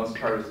URS, so most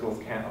charter schools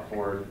can't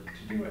afford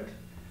to do it.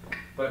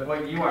 But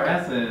what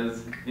URS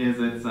is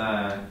it's,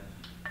 I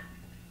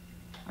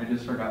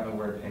just forgot the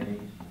word, Peggy.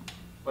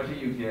 What do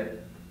you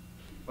get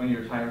when you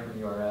retire from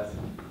URS?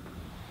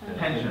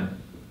 Pension.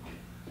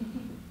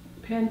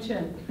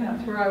 Pension,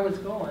 that's where I was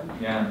going.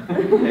 Yeah,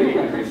 Peggy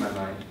can read my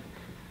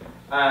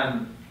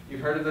mind.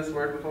 You've heard of this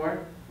word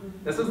before?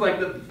 This is like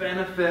the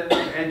benefit of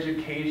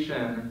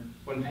education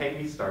when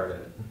Peggy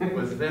started. It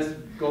was this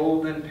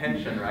golden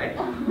pension, right?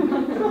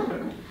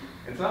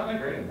 It's not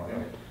that great anymore.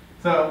 Anyway.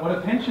 So what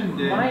a pension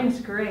did...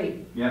 Mine's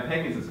great. Yeah,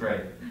 Peggy's is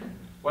great.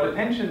 What a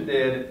pension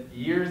did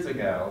years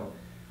ago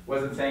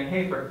was it saying,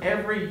 hey, for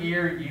every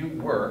year you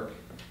work,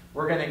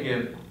 we're going to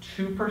give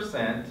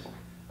 2%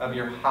 of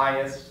your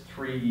highest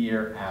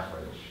 3-year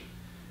average.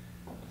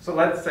 So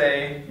let's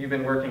say you've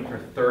been working for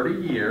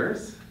 30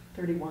 years.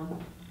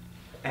 31.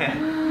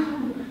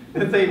 And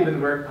let's say you've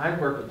been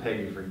I've worked with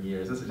Peggy for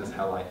years. This is just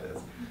how life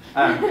is.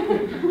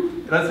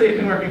 Let's say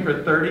you've been working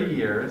for 30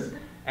 years,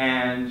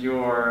 and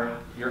your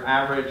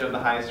average of the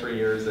highest 3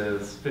 years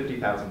is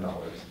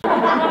 $50,000.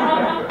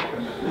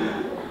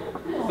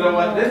 So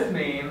what this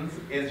means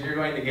is you're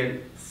going to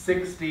get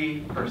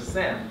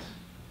 60%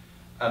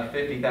 of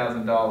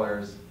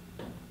 $50,000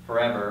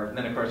 forever, and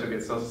then of course you'll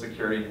get Social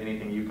Security and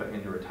anything you put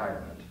into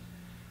retirement.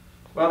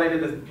 Well, they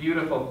did this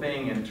beautiful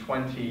thing in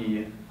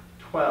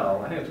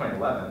 2012, I think it was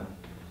 2011,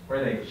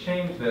 where they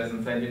changed this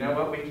and said, you know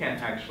what, we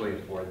can't actually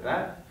afford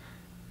that,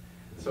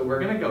 so we're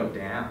going to go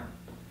down.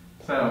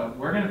 So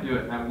we're going to do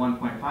it at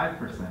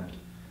 1.5%.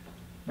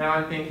 Now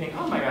I'm thinking,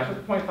 oh my gosh,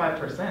 what's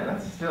 0.5%?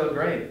 That's still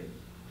great.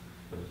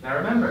 Now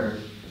remember,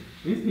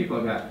 these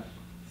people got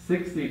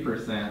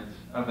 60%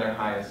 of their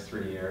highest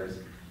 3 years.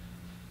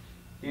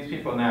 These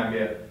people now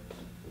get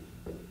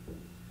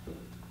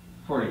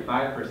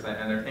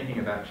 45%, and they're thinking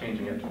about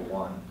changing it to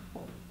 1.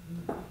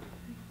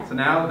 So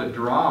now the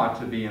draw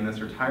to be in this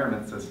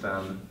retirement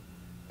system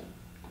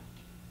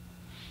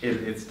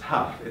it's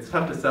tough. It's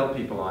tough to sell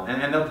people on,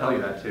 and they'll tell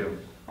you that too.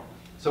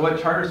 So what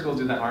charter schools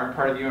do that aren't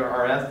part of the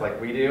URS like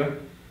we do,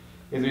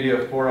 is we do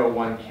a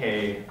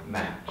 401k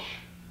match,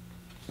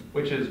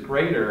 which is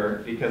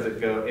greater because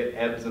it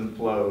ebbs and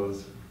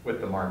flows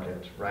with the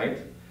market, right?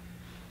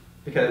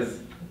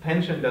 Because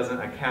pension doesn't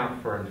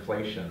account for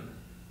inflation.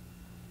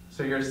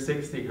 So your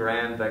 60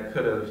 grand that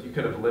you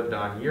could have lived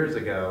on years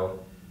ago,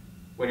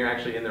 when you're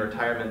actually in the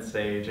retirement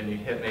stage and you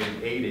hit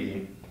maybe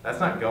 80, that's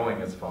not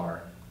going as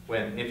far.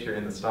 When if you're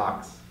in the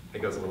stocks,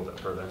 it goes a little bit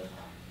further.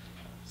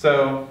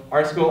 So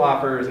our school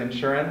offers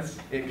insurance.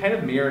 It kind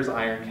of mirrors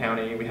Iron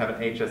County. We have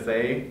an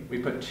HSA. We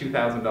put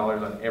 $2,000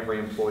 on every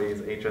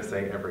employee's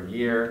HSA every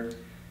year.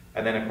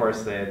 And then of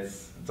course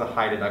it's a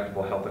high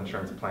deductible health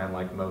insurance plan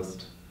like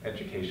most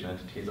education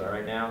entities are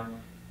right now.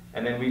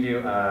 And then we do,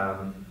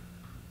 I'm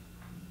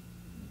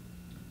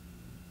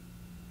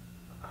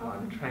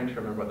trying to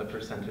remember what the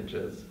percentage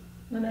is.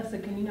 Vanessa,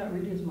 can you not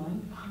read his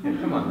mind? Yeah,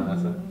 come on,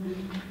 Vanessa.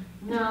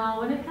 No,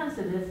 when it comes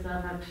to this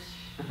stuff,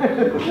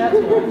 That's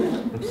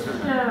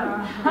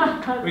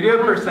what We do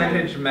a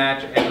percentage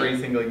match every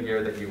single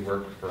year that you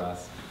work for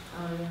us.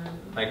 Oh, yeah.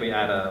 Like we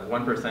add a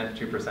 1%, 2%,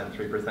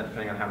 3%,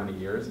 depending on how many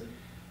years.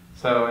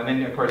 So, and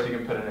then of course you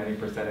can put in any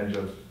percentage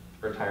of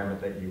retirement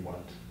that you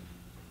want.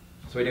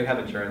 So we do have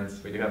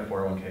insurance, we do have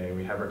 401k,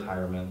 we have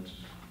retirement,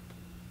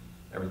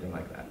 everything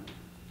like that.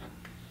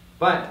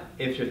 But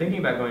if you're thinking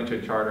about going to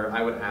a charter,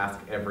 I would ask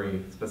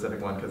every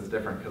specific one because it's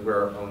different because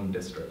we're our own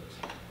district.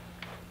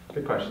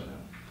 Good question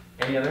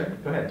though. Any other?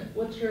 Go ahead.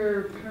 What's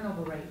your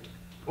turnover rate?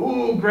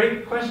 Ooh,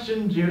 great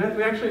question, Judith.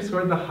 We actually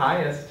scored the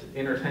highest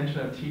in retention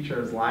of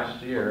teachers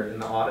last year in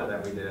the audit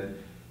that we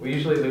did. We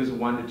usually lose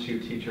 1 to 2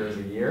 teachers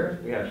a year.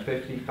 We had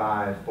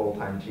 55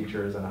 full-time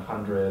teachers and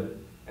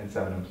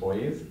 107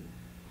 employees,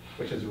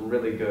 which is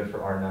really good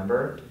for our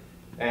number.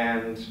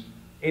 And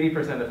 80%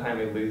 of the time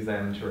we lose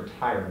them to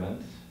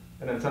retirement.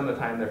 And then some of the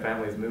time their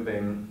family's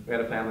moving. We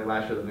had a family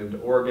last year that moved to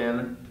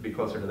Oregon to be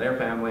closer to their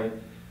family,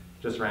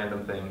 just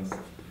random things.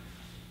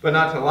 But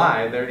not to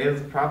lie, there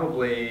is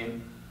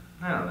probably,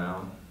 I don't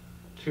know,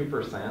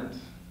 2%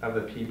 of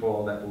the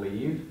people that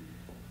leave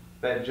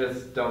that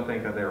just don't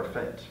think that they're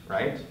fit,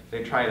 right?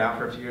 They try it out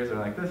for a few years, they're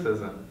like, this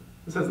isn't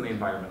the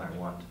environment I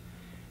want.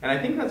 And I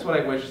think that's what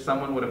I wish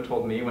someone would have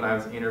told me when I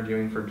was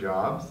interviewing for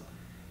jobs,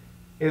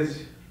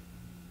 is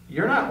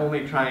you're not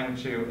only trying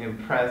to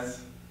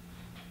impress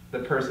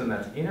the person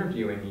that's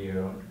interviewing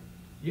you,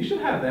 you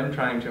should have them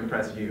trying to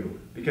impress you,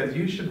 because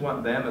you should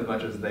want them as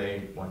much as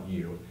they want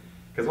you.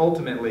 Because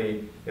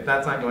ultimately, if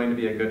that's not going to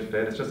be a good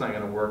fit, it's just not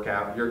going to work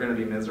out. You're going to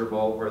be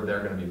miserable, or they're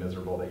going to be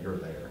miserable that you're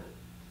there.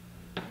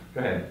 Go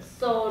ahead.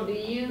 So do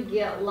you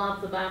get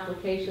lots of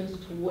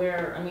applications to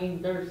where, I mean,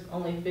 there's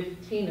only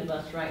 15 of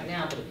us right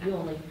now, but if you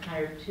only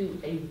hire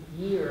 2 a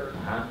year,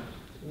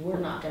 we're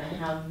not going to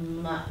have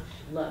much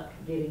luck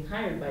getting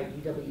hired by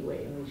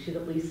GWA, and we should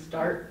at least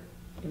start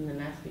in the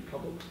nasty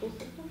public school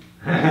system?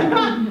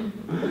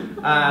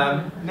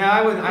 No,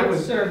 I would. It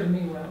served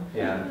me well.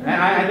 Yeah, and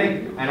I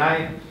think, and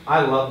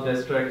I love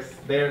districts.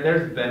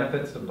 There's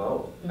benefits to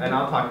both, and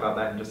I'll talk about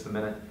that in just a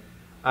minute.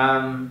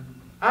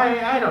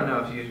 I don't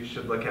know if you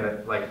should look at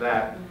it like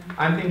that.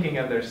 I'm thinking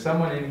of there's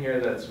someone in here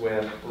that's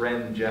with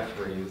Ren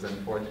Jeffries in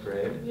 4th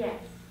grade.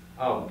 Yes.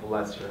 Oh,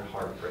 bless your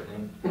heart,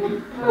 Brittany.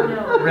 Oh,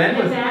 no.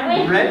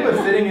 Ren was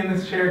sitting in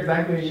this chair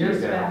exactly a year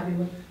She's ago.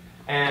 fabulous.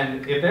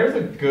 And if there's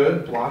a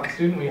good block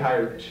student, we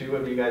hired 2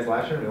 of you guys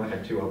last year, and we only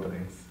had 2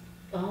 openings.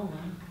 Oh, wow.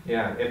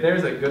 Yeah, if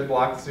there's a good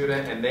block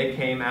student and they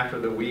came after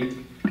the week,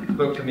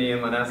 spoke to me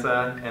and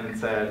Vanessa and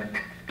said,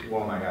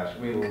 oh my gosh,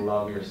 we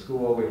love your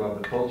school, we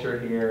love the culture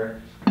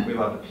here, we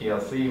love the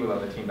PLC, we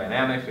love the team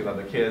dynamics, we love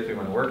the kids, we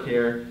want to work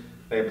here.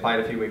 They applied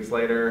a few weeks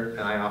later,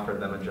 and I offered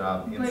them a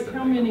job instantly. Like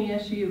how many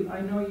SU?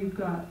 I know you've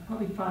got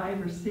probably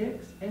 5 or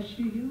 6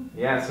 SUU.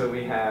 Yeah, so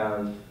we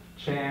have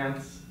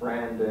Chance,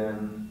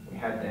 Brandon, we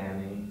had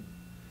Danny,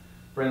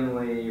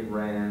 Brindley,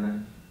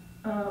 Ren.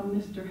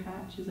 Mr.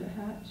 Hatch, is it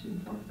Hatch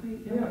in 4th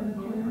grade? Down in the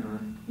corner.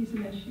 He's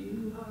an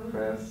SU.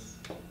 Chris.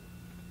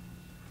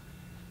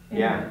 And-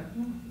 Yeah,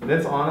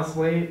 this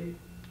honestly,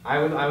 I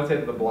would say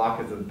that the block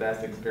is the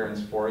best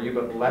experience for you,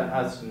 but let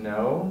us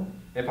know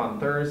if on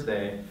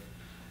Thursday,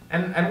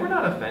 And we're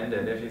not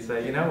offended if you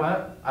say, you know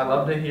what, I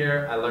love to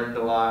hear, I learned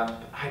a lot,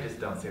 but I just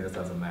don't see this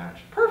as a match.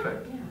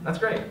 Perfect, Yeah. that's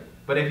great.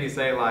 But if you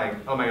say like,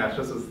 oh my gosh,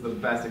 this was the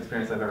best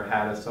experience I've ever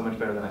had, it's so much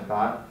better than I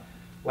thought,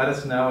 let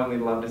us know, and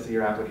we'd love to see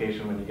your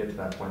application when you get to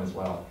that point as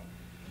well.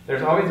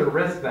 There's always a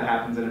risk that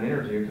happens in an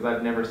interview because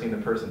I've never seen the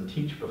person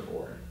teach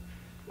before.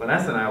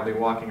 Vanessa and I will be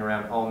walking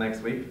around all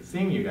next week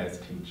seeing you guys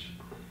teach.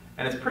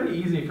 And it's pretty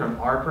easy from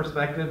our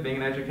perspective, being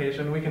in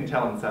education, we can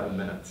tell in 7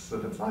 minutes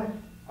if it's like,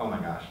 oh my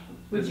gosh.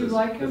 Would this you is-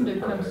 like them this to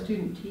is come perfect.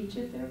 student teach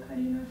if they're kind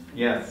of interested?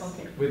 Yes,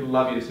 Okay. we'd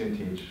love you to student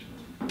teach.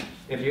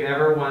 If you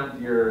ever want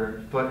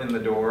your foot in the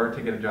door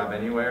to get a job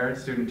anywhere,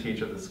 student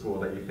teach at the school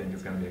that you think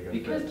is going to be a good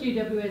Because fit.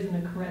 GWA is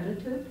an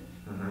accredited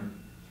Mhm.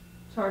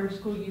 charter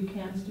school, you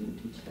can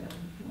student teach that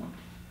if you want.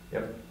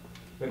 Yep,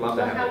 we'd love So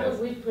to have how you would guys.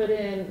 we put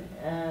in,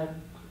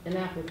 an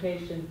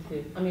application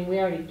to, I mean, we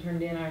already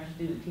turned in our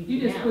student teaching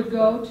You just out, would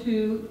go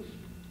to,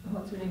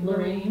 what's her name?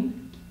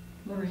 Lorraine.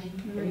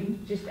 Lorraine.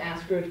 Just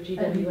ask her if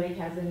GWA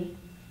has any.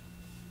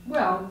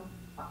 Well,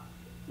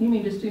 you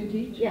mean to student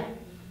teach? Yeah.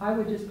 I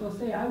would just go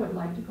say, I would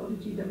like to go to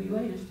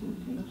GWA to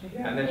student teach.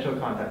 Yeah, and then she'll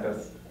contact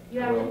us.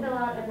 You have to We'll- fill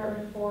out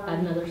another form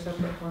Another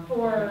separate form.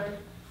 for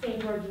St.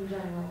 George in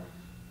general.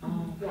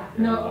 Oh. Yeah.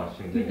 No,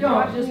 you don't, just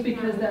Washington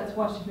because County. that's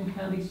Washington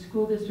County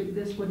School District,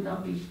 this would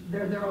not be,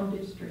 they're their own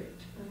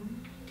district.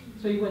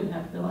 So you wouldn't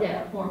have to fill out Yeah.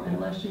 that form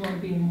unless you want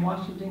to be in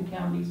Washington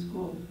County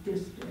School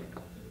District.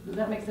 Does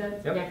that make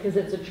sense? Yep. Yeah, because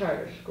it's a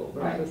charter school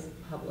Right. versus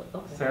public,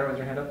 okay. Sarah, was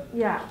your hand up?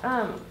 Yeah,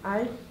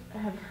 I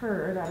have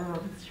heard, I don't know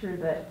if it's true,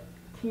 that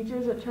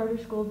teachers at charter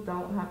schools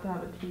don't have to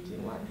have a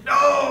teaching license.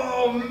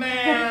 Oh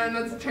man,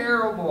 that's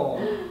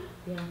terrible.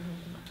 Yeah.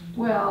 Is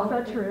Well,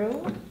 that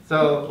true?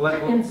 So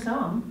in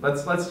some,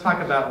 let's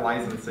talk about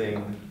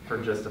licensing for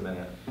just a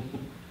minute,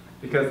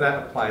 because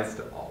that applies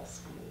to all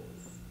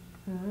schools.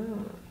 Oh.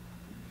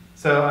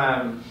 So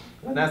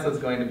Vanessa's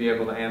going to be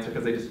able to answer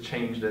because they just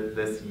changed it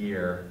this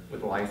year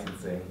with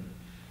licensing.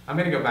 I'm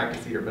going to go back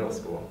to Cedar Middle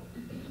School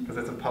because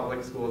it's a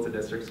public school, it's a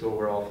district school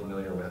we're all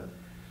familiar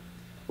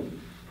with.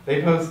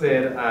 They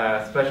posted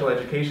a special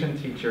education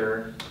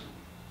teacher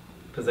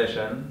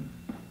position,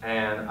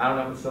 and I don't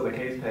know if it's still the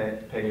case,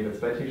 Peggy, but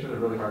sped teachers are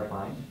really hard to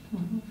find.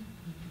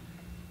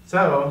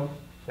 So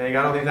they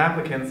got all these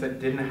applicants that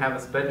didn't have a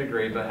sped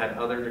degree but had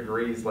other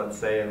degrees, let's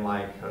say in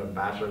like a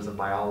bachelor's of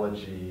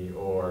biology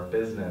or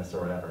business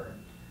or whatever.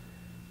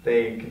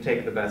 They can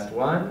take the best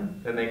one,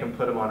 then they can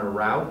put them on a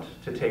route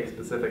to take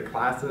specific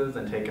classes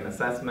and take an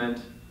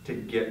assessment to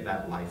get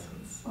that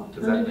license.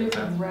 Does that make alternative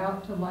sense?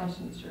 route to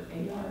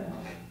licensure, ARL.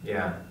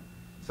 Yeah.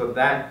 So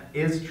that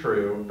is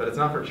true, but it's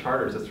not for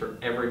charters, it's for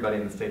everybody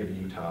in the state of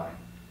Utah.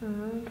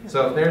 Okay.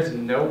 So if there's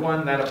no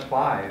one that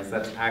applies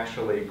that's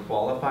actually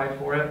qualified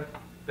for it,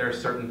 there are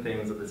certain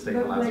things that the state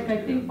But allows you like,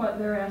 to I think do. what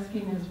they're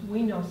asking is,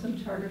 we know some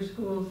charter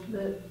schools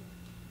that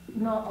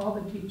not all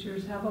the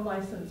teachers have a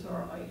license or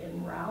are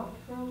en route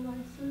for a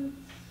license.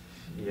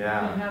 They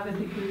Yeah. have a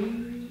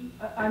degree.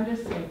 I'm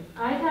just saying,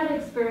 I've had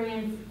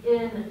experience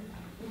in,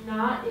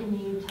 not in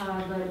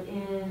Utah, but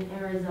in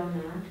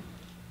Arizona.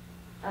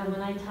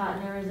 When I taught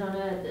in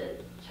Arizona, the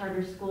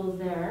charter schools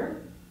there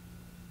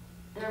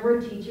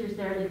were teachers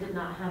there that did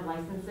not have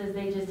licenses,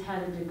 they just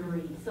had a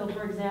degree. So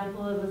for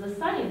example, it was a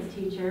science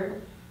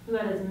teacher who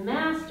had his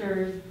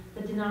master's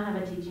that did not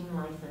have a teaching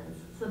license.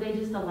 So they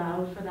just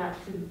allowed for that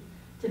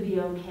to be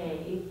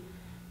okay.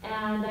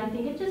 And I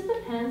think it just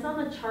depends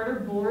on the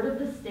charter board of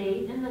the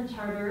state and the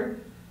charter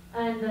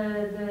and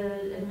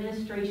the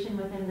administration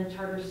within the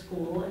charter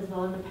school, as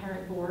well as the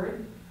parent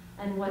board,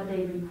 and what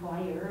they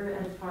require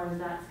as far as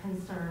that's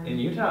concerned. In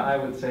Utah, I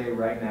would say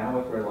right now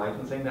with where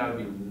licensing, that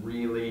would be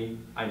really,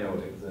 I know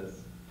it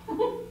exists.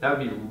 That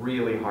would be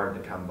really hard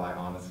to come by,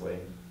 honestly.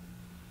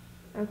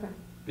 Okay.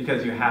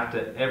 Because you have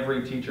to,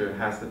 every teacher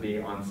has to be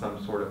on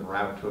some sort of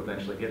route to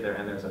eventually get there,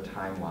 and there's a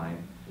timeline.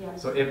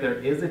 Yes. So if there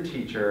is a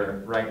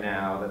teacher right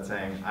now that's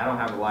saying, I don't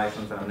have a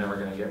license and I'm never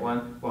gonna get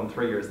one, well, in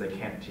 3 years, they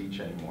can't teach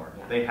anymore.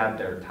 Yeah. They had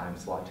their time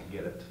slot to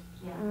get it.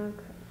 Yeah. Okay.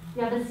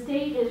 Yeah, the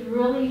state is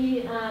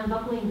really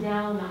buckling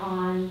down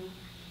on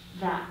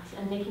that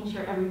and making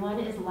sure everyone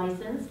is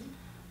licensed,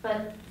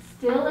 but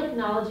still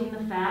acknowledging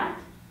the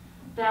fact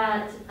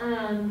that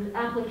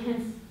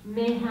applicants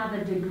may have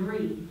a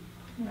degree.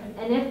 right,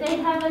 And if they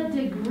have a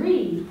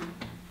degree,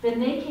 then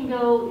they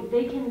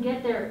can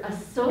get their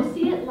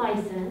associate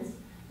license,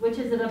 which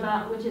is a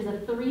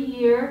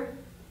 3-year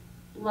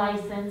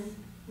license,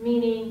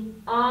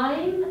 meaning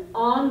I'm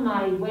on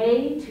my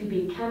way to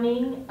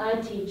becoming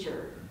a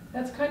teacher.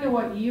 that's kind of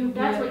what you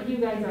That's get. what you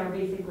guys are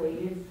basically,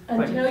 is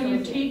Until you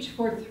associate. teach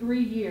for 3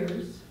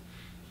 years,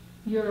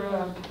 you're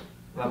a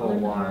Level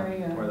 1,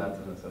 preliminary, where that's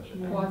an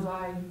associate.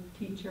 quasi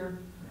teacher.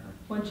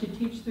 Once you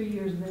teach 3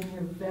 years, then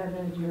you're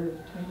vetted, you're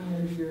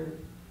tenured,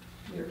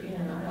 you're in,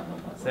 I don't know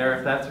what. Sarah,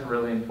 if that's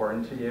really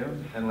important to you,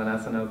 and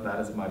Vanessa knows that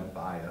is my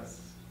bias,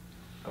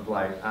 of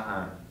like,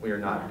 we are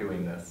not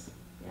doing this.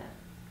 Yeah.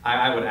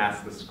 I would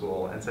ask the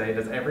school and say,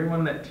 does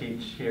everyone that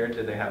teach here,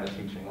 did they have a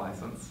teaching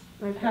license?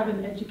 Like Have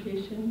an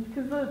education.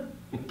 Because the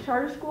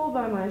charter school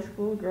by my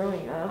school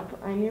growing up,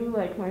 I knew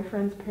like my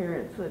friends'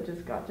 parents that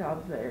just got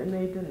jobs there and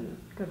they didn't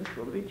go to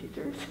school to be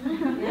teachers.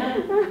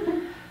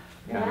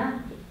 Yeah.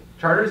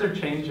 Charters are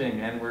changing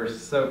and we're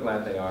so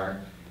glad they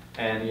are.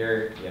 And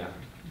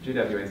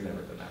GWA's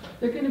never been that way.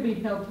 They're going to be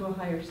held to a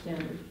higher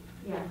standard.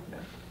 Yeah.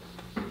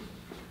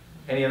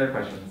 Any other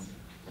questions?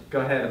 Go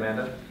ahead,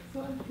 Amanda.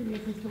 So I'm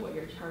curious as to what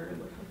your charter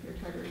looks like,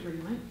 your charter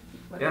agreement.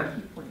 What Yeah. are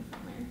the key points on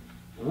there?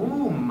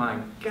 Oh my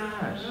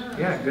gosh.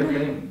 Yeah, good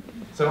thing.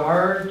 So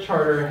our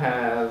charter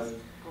has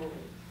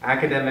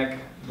academic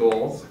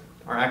goals.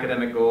 Our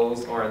academic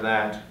goals are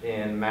that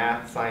in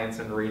math, science,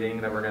 and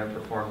reading that we're going to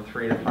perform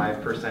 3 to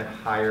 5%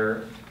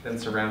 higher than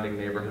surrounding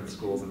neighborhood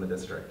schools in the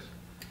district.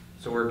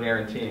 So we're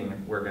guaranteeing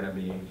we're going to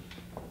be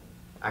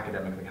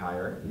academically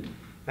higher.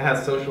 It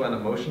has social and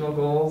emotional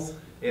goals.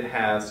 It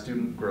has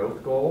student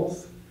growth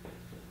goals,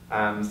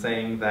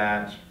 saying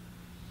that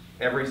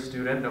every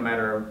student, no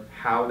matter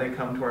how they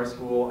come to our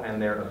school and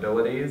their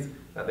abilities,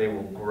 that they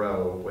will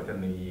grow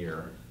within the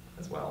year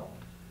as well.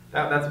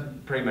 That's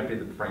pretty much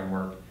the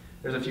framework.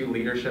 There's a few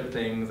leadership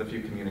things, a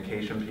few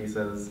communication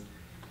pieces.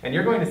 And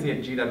you're going to see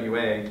at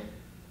GWA,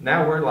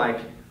 now we're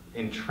like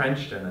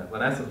entrenched in it.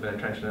 Vanessa's been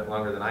entrenched in it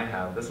longer than I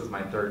have. This is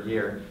my 3rd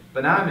year.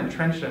 But now I'm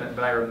entrenched in it,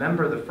 but I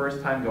remember the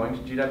first time going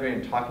to GWA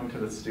and talking to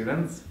the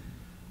students,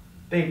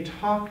 they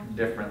talk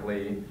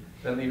differently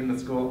than even the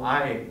school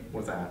I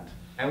was at.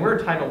 And we're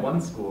a Title I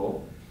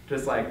school,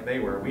 just like they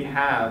were. We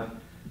have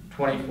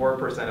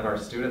 24% of our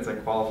students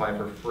that qualify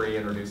for free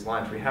and reduced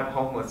lunch. We have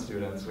homeless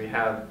students.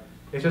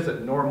 It's just a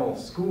normal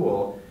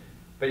school,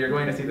 but you're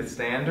going to see the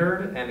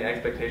standard and the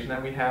expectation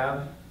that we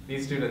have.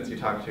 These students you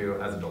talk to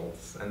as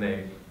adults, and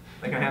they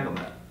can handle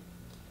that.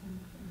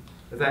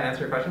 Does that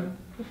answer your question?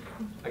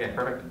 Okay,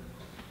 perfect.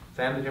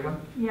 Sam, did you have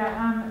one?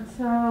 Yeah,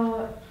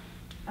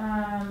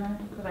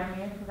 but I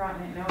may have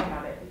forgotten it, no, I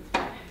got it, it's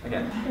fine.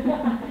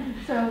 Again.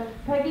 So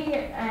Peggy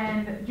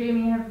and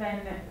Jamie have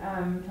been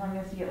telling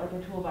us to get like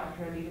a toolbox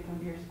ready to come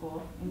to your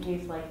school in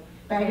case like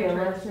say a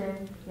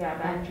lesson,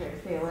 bag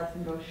tricks, say a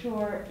lesson goes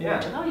short.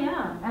 Yeah. Oh,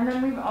 yeah. And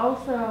then we've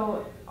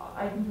also,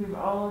 I think we've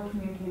all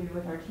communicated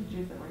with our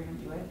teachers that we're gonna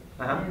do it.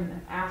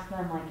 And asked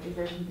them like, is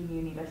there something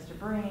you need us to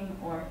bring?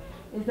 Or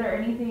is there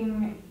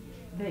anything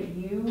that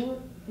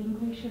you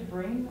think we should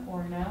bring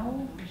or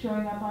know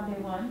showing up on day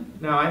 1?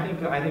 No, I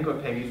think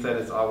what Peggy said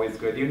is always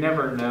good. You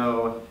never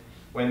know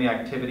when the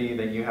activity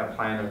that you have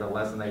planned or the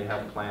lesson that you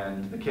have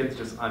planned, the kids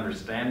just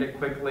understand it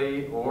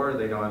quickly or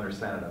they don't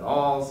understand it at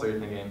all. So you're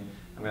thinking,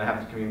 I'm going to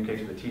have to communicate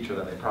to the teacher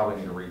that they probably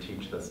need to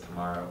reteach this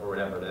tomorrow or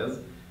whatever it is.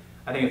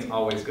 I think it's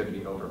always good to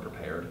be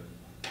over-prepared.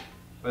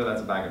 Whether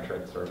that's a bag of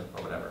tricks or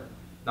whatever.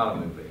 Not a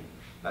movie.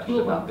 That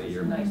should not be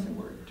your nice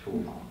word.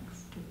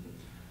 toolbox.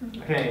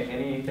 Okay,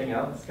 anything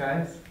else,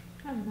 guys?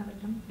 I have another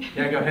one.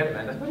 Yeah, go ahead,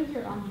 Amanda. What does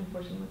your online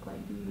portion look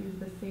like? Do you use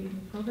the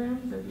same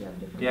programs or do you have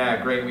different?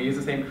 Yeah, great. We use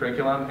the same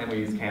curriculum and we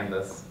use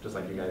Canvas, just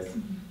like you guys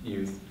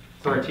use.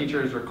 So our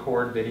teachers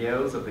record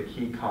videos of the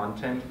key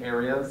content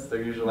areas.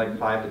 They're usually like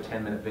 5 to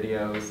 10 minute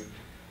videos.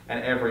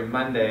 And every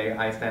Monday,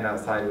 I stand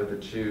outside with the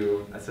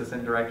 2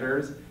 assistant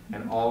directors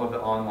and all of the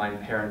online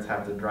parents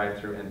have to drive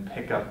through and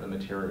pick up the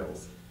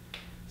materials.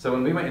 So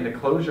when we went into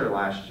closure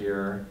last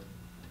year,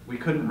 we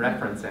couldn't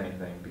reference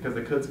anything because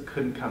the kids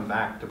couldn't come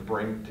back to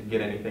get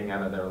anything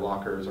out of their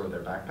lockers or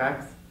their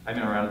backpacks,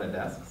 or out of their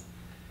desks.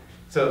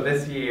 So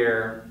this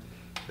year,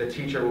 the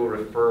teacher will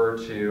refer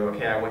to,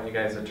 okay, I want you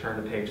guys to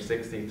turn to page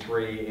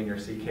 63 in your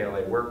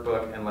CKLA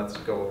workbook and let's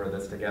go over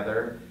this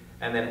together.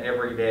 And then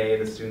every day,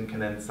 the student can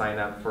then sign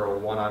up for a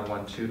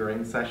one-on-one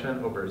tutoring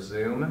session over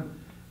Zoom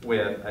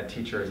with a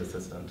teacher's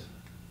assistant. So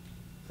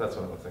that's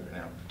what it looks like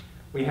right now.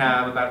 We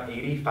have about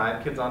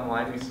 85 kids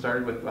online. We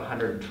started with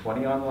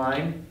 120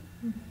 online.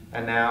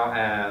 And now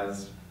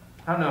as,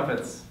 I don't know if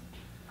it's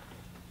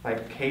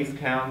like case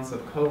counts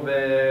of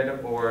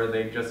COVID or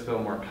they just feel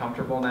more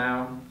comfortable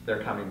now,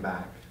 they're coming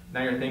back.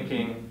 Now you're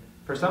thinking,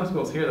 for some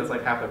schools here, that's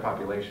like half their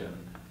population.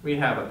 We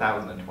have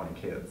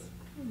 1,020 kids.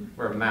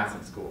 We're a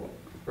massive school.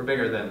 We're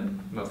bigger than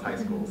most high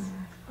schools.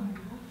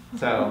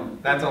 So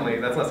that's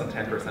less than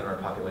 10% of our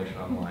population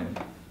online.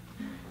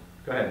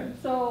 Go ahead.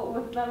 So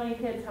with that many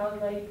kids,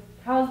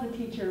 how's the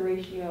teacher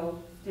ratio,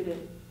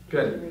 student?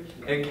 Good.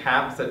 Ratio? It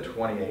caps at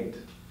 28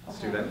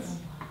 students.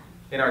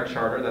 In our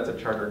charter, that's a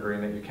charter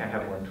agreement, you can't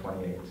have more than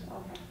 28. Okay.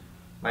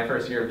 My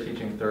first year of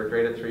teaching 3rd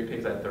grade at 3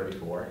 Peaks, I had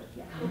 34.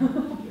 Yeah.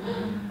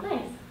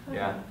 Nice.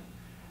 Yeah.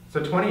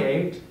 So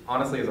 28,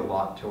 honestly, is a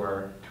lot to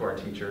our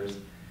teachers.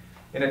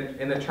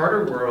 In the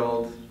charter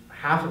world,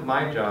 half of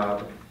my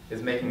job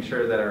is making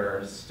sure that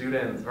our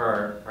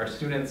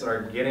students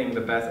are getting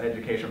the best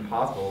education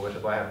possible, which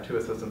is why I have 2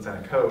 assistants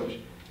and a coach.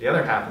 The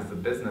other half is the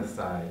business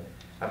side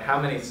of how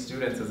many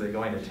students is it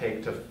going to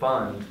take to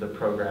fund the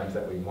programs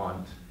that we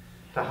want,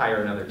 to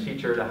hire another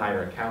teacher, to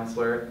hire a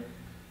counselor.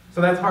 So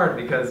that's hard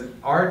because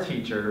our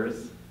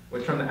teachers,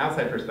 which from the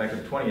outside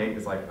perspective, 28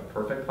 is like a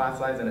perfect class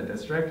size in a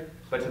district,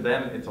 but to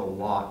them it's a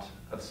lot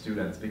of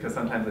students, because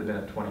sometimes they've been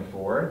at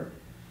 24.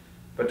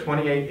 But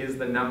 28 is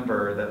the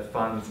number that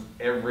funds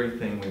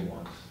everything we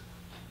want.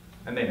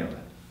 And they know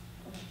that.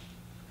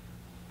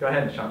 Go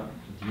ahead, Sean.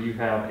 Do you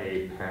have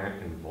a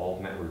parent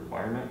involvement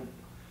requirement?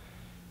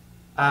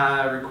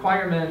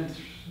 Requirement,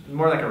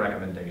 more like a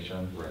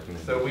recommendation.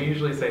 So we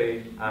usually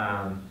say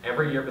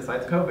every year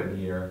besides COVID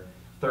year,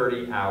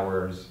 30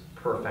 hours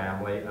per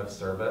family of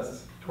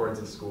service towards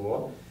the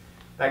school.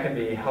 That can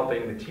be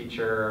helping the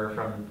teacher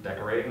from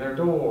decorating their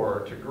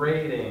door, to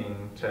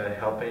grading, to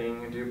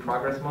helping do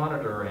progress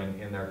monitoring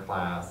in their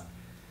class.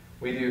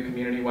 We do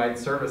community-wide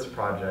service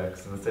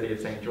projects in the city of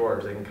St.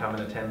 George. They can come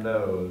and attend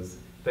those.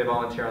 They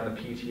volunteer on the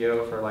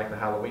PTO for like the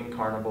Halloween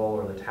carnival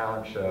or the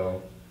talent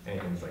show,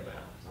 anything like that.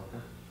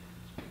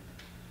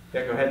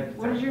 Yeah, go ahead.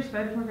 What does your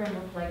SPED program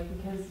look like,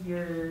 because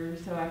you're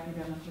so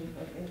academically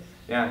focused?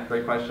 Yeah,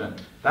 great question.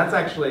 That's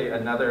actually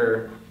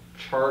another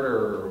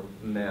charter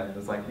myth.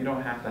 It's like, you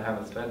don't have to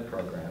have a SPED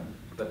program,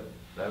 but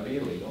that would be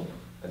illegal,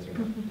 as you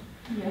know.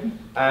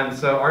 Yeah.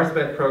 So our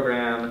SPED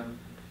program,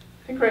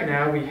 I think right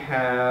now we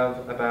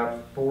have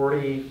about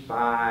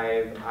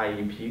 45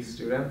 IEP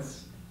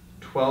students.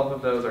 12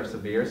 of those are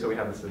severe, so we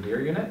have a severe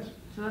unit.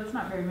 So that's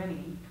not very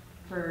many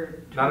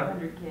for Not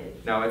 1,200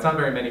 kids. No, it's not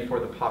very many for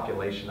the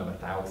population of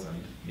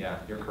 1,000. Yeah,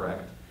 you're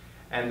correct.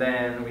 And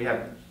then we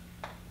have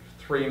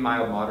 3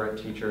 mild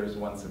moderate teachers,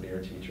 1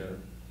 severe teacher.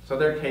 So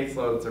their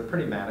caseloads are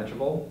pretty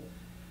manageable,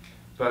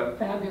 but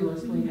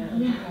Fabulously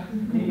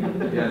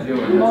manageable. yeah,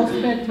 Most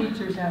SPED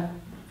teachers have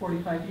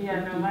 45 to 50.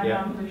 Yeah, no, my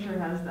mom for sure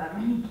has that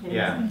many kids.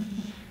 Yeah.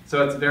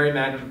 So it's very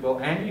manageable,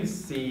 and you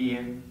see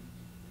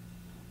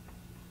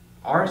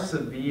our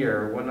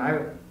severe, when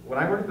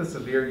I worked the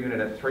severe unit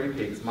at Three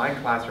Peaks, my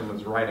classroom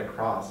was right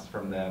across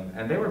from them,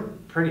 and they were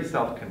pretty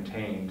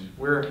self-contained.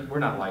 We're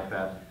not like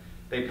that.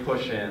 They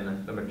push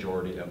in the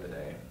majority of the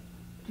day.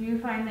 Do you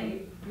find that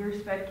your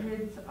SPED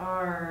kids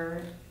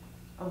are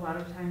a lot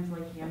of times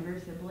like younger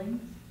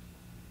siblings?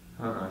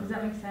 Does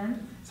that make sense?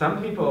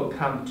 Some people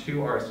come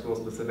to our school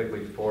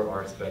specifically for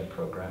our SPED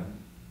program.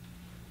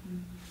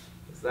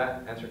 Does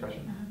that answer your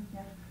question?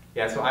 Yeah.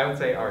 Yeah, so I would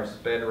say our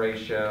SPED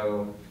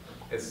ratio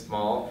is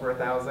small for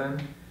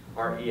 1,000.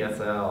 Our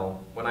ESL,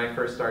 when I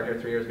first started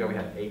here 3 years ago, we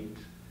had 8.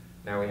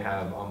 Now we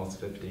have almost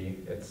 50.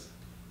 It's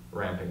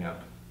ramping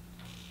up.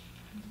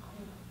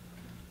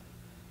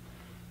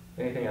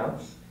 Anything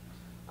else?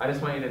 I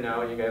just want you to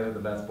know you guys are the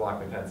best block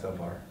we've had so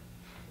far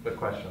with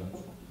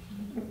questions.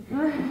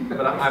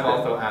 But I've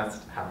also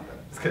asked half of them.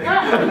 Just kidding.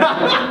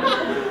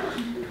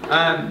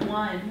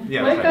 One.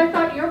 Yeah, Mike, right. I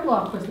thought your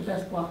block was the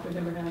best block we've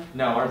ever had.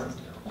 No, ours is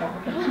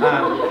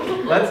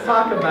terrible. Let's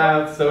talk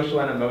about social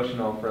and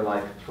emotional for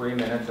like 3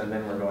 minutes, and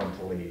then we're going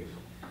to leave.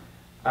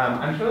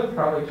 I'm sure they'll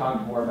probably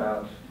talk more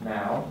about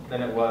now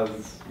than it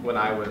was when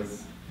I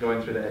was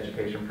going through the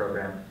education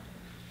program.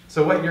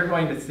 So what you're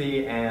going to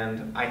see,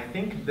 and I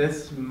think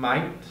this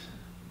might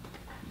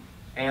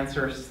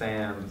answer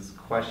Sam's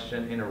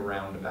question in a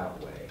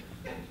roundabout way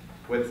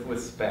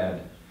with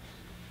SPED.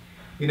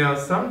 You know,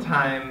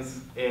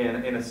 sometimes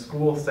in a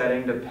school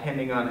setting,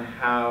 depending on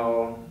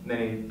how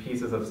many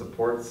pieces of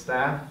support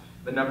staff,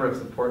 the number of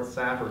support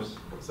staff or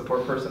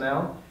support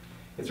personnel,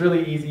 it's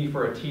really easy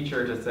for a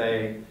teacher to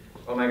say,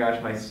 oh my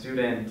gosh, my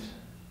student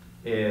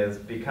is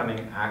becoming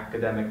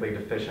academically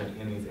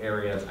deficient in these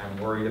areas. I'm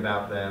worried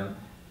about them.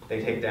 They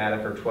take data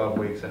for 12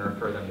 weeks and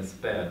refer them to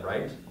SPED,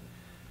 right?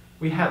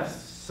 We have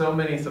so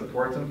many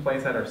supports in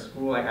place at our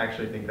school, I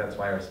actually think that's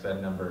why our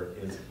SPED number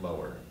is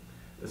lower.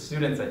 The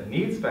students that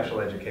need special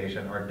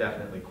education are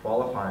definitely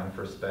qualifying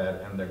for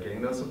SPED and they're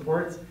getting those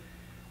supports.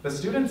 The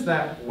students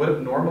that would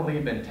have normally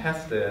been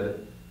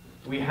tested,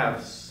 we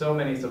have so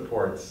many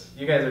supports.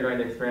 You guys are going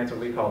to experience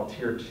what we call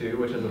Tier 2,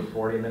 which is a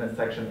 40-minute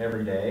section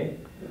every day,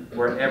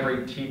 where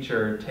every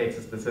teacher takes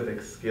a specific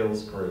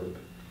skills group.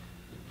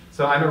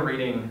 So I'm a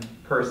reading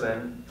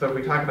person, so if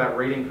we talk about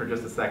reading for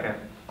just a second,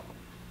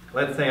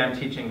 let's say I'm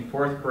teaching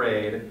 4th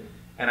grade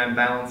and I'm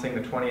balancing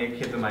the 28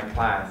 kids in my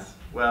class.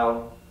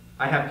 Well,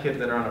 I have kids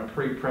that are on a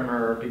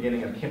pre-primer,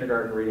 beginning of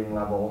kindergarten reading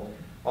level,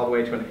 all the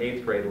way to an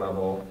 8th grade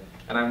level,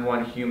 and I'm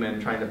one human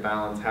trying to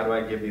balance how do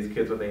I give these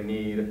kids what they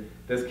need.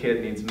 This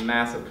kid needs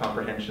massive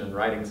comprehension and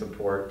writing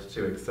support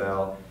to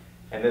excel,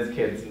 and this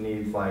kid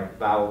needs like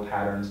vowel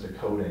patterns to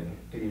coding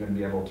to even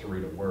be able to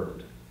read a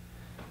word.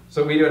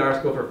 So what we do at our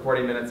school for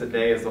 40 minutes a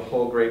day is the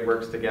whole grade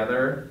works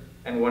together,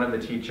 and one of the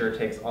teacher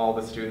takes all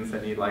the students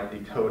that need like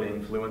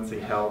decoding, fluency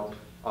help,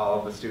 all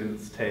of the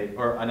students take,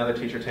 or another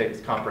teacher takes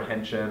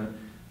comprehension,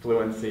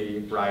 fluency,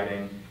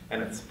 writing,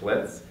 and it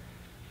splits.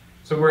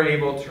 So we're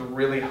able to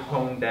really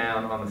hone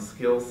down on the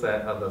skill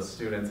set of those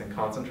students and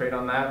concentrate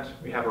on that.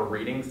 We have a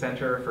reading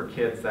center for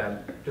kids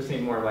that just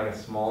need more of like a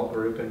small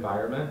group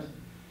environment.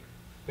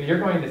 But you're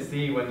going to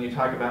see when you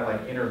talk about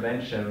like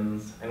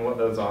interventions and what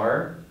those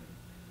are,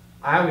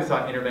 I always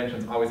thought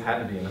interventions always had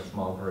to be in a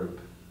small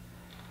group.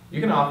 You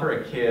can offer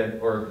a kid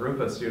or a group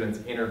of students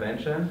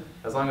intervention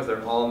as long as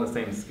they're all in the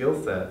same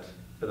skill set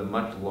at a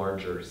much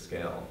larger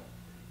scale.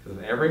 Because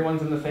if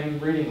everyone's in the same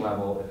reading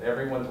level, if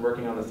everyone's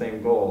working on the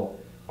same goal,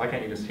 why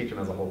can't you just teach them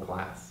as a whole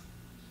class?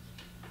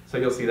 So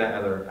you'll see that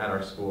at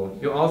our school.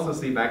 You'll also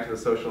see, back to the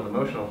social and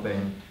emotional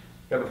thing,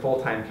 we have a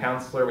full-time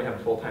counselor, we have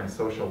a full-time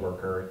social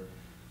worker.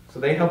 So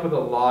they help with a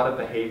lot of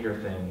behavior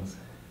things.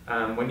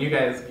 When you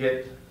guys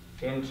get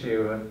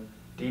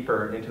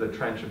deeper into the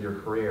trench of your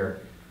career,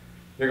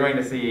 you're going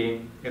to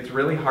see it's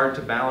really hard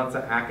to balance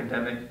the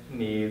academic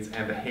needs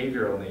and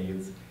behavioral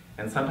needs.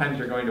 And sometimes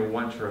you're going to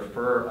want to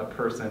refer a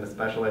person to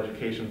special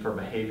education for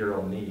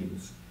behavioral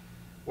needs.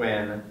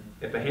 When,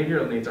 if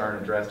behavioral needs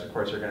aren't addressed, of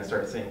course, you're going to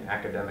start seeing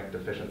academic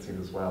deficiencies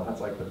as well.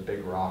 That's like the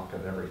big rock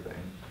of everything.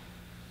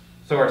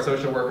 So our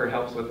social worker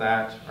helps with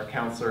that. Our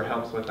counselor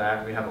helps with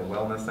that. We have a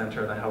wellness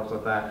center that helps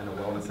with that, and a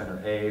wellness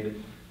center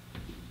aide.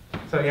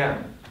 So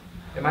yeah,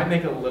 it might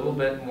make a little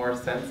bit more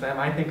sense, Sam.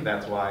 I think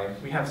that's why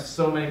we have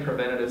so many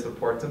preventative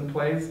supports in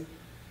place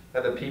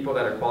that the people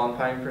that are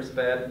qualifying for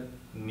SPED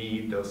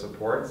need those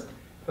supports.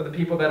 For the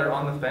people that are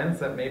on the fence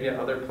that maybe at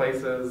other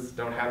places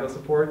don't have those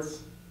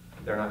supports,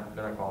 they're not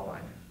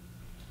qualifying.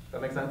 Does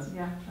that make sense?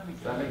 Yeah, that makes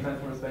sense. Does that make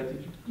sense from a SPED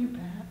teacher? You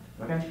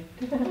bet.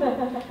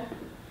 Okay.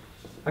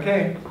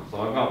 Okay.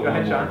 So I've got Go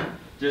ahead, one more. Sean.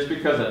 Just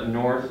because at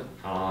North,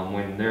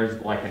 when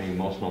there's like an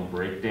emotional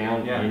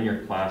breakdown Yeah. in your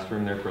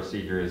classroom, their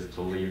procedure is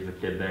to leave the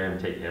kid there and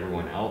take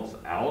everyone else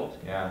out.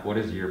 Yeah. What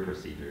is your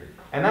procedure?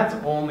 And that's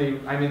only,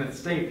 I mean, the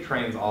state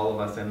trains all of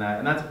us in that,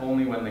 and that's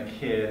only when the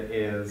kid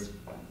is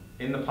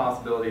in the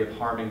possibility of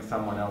harming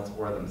someone else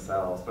or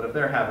themselves. But if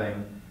they're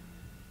having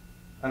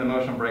an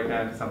emotional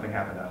breakdown because something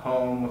happened at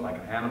home with like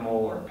an animal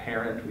or a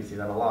parent, we see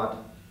that a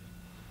lot.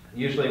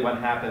 Usually what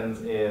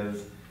happens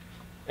is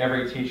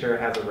every teacher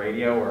has a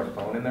radio or a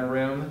phone in their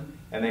room,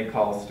 and they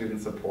call student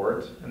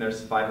support, and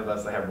there's 5 of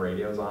us that have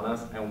radios on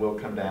us, and we'll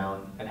come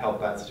down and help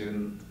that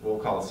student. We'll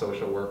call a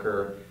social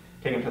worker,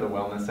 take them to the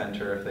wellness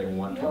center if they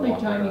want The to only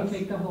walk with time you us.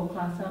 take the whole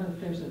class out if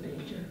there's a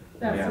danger.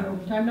 That's Yeah. the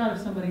only time, not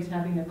if somebody's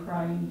having a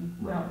crying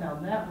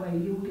meltdown. That way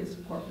you will get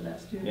support for that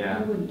student. Yeah.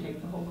 You wouldn't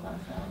take the whole class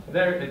out.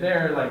 If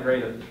they're like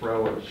ready to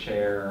throw a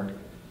chair,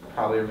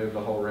 probably remove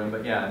the whole room,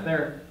 but yeah, if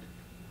they're,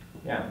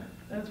 yeah.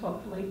 That's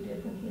what Blake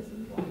did when he was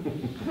involved.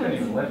 Couldn't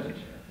even lift a chair.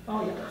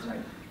 Oh, yeah, that's right.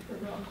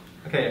 We're wrong.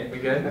 Okay, we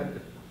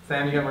good?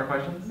 Sam, you got more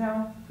questions?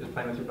 No, Just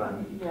playing with your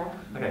button. yeah.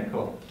 Okay,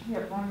 cool.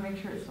 Yep, want to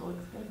make sure it still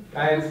looks good.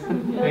 Guys,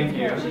 thank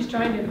you. She's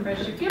trying to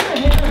impress you. Give her a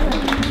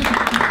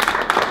hand.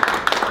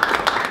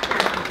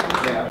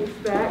 Yeah.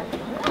 Back.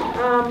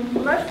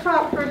 Let's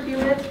talk for a few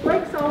minutes.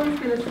 Blake's always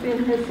going to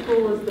spin his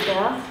school as the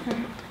best.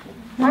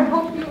 I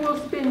hope you will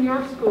spin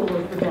your school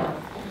as the best.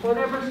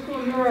 Whatever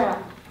school you're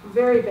at,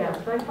 very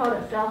best. I taught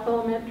at South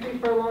Elementary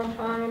for a long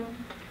time,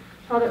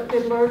 taught at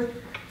Fiddler's.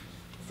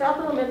 South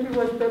Elementary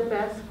was the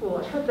best school.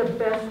 I had the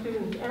best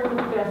students and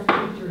the best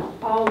teachers,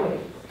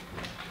 always.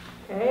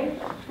 Okay?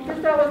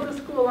 Because that was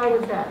the school I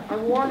was at. I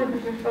want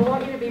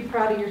you to be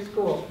proud of your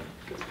school.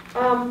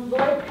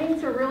 Blake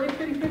paints a really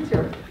pretty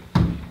picture.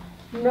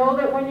 Know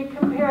that when you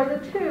compare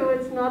the two,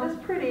 it's not as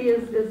pretty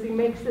as he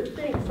makes it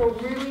think. So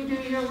really do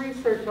your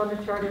research on the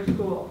charter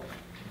school.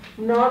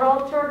 Not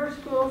all charter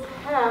schools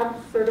have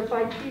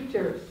certified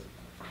teachers.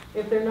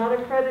 If they're not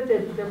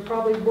accredited, they're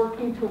probably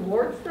working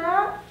towards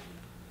that,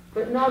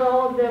 but not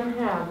all of them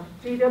have.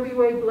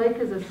 GWA Blake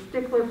is a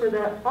stickler for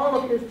that. All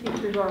of his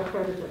teachers are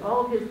accredited.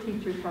 All of his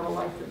teachers have a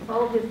license.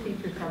 All of his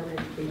teachers have an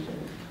education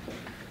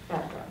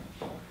background.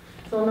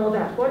 So know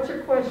that. What's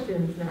your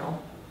questions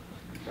now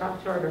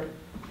about charter?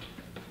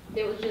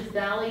 It was just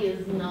Valley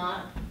is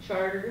not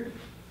chartered,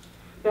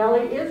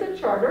 Valley is a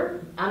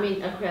charter.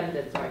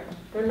 accredited, sorry.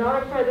 They're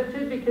not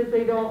accredited because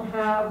they don't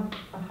have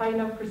a high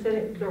enough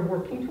percentage. They're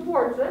working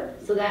towards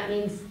it. So that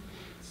means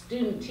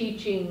student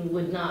teaching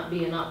would not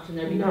be an option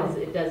there because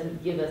it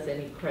doesn't give us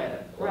any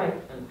credit. Right.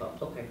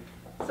 Okay.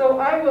 So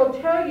I will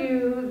tell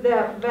you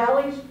that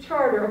Valley's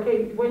charter,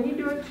 okay, when you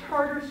do a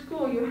charter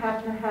school, you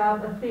have to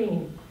have a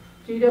theme.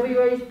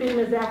 GWA's theme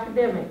is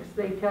academics.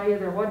 They tell you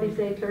they're, what do you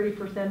say,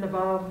 30%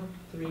 above?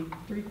 3%.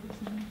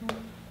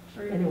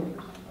 Anyway,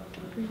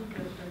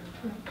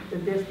 the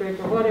district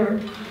or whatever.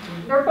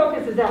 Their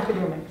focus is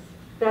academics.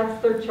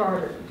 That's their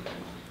charter.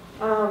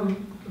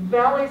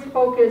 Valley's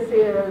focus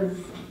is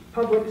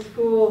public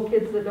school,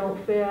 kids that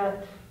don't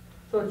fit.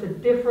 So it's a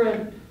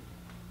different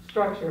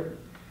structure.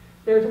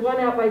 There's one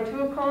out by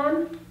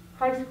Tuacahn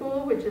High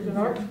School, which is an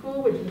art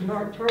school, which is an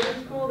art charter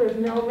school. There's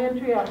an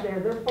elementary out there.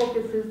 Their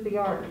focus is the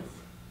arts.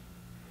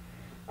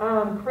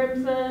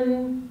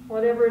 Crimson,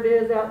 whatever it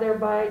is out there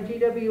by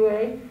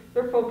GWA,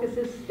 their focus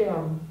is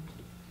STEM.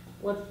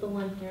 What's the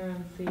one here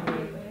on CD?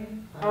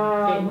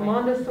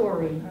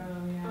 Montessori.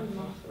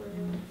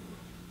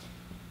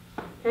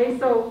 Okay,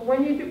 so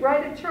when you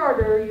write a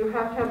charter, you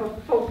have to have a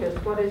focus.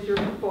 What is your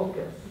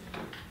focus?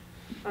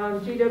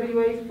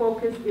 GWA's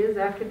focus is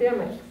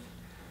academics.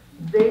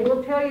 They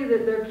will tell you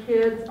that their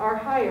kids are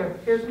higher.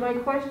 Here's my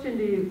question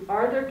to you.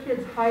 Are their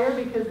kids higher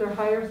because they're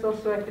higher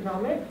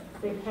socioeconomic?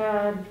 They've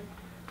had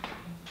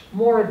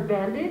more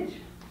advantage?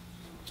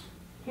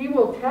 He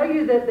will tell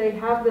you that they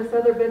have this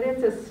other, but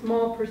it's a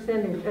small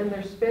percentage. And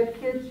they're SPED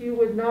kids, you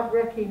would not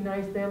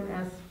recognize them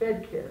as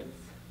SPED kids.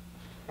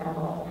 at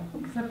all.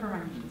 Except for my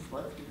niece,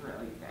 let's be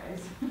real, you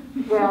guys.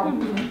 Well,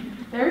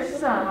 There's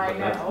some, I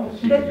know.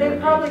 they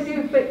probably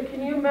do, but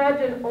can you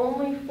imagine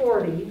only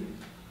 40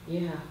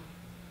 Yeah.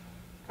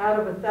 out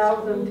of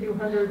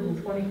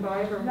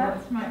 1,225 or more?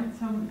 That's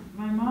so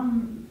my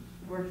mom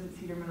works at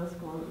Cedar Middle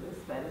School as a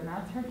sped, and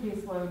that's her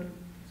caseload,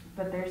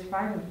 but there's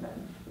 5 of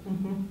them.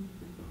 Mhm.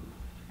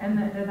 And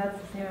that's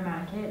the same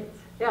amount of kids.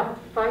 Yeah,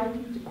 five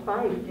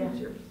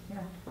teachers.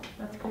 Yeah,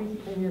 that's crazy.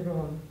 And you're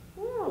going,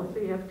 oh, so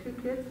you have 2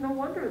 kids? No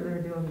wonder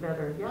they're doing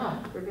better. Yeah,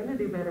 they're gonna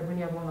do better when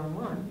you have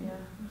one-on-one. Yeah,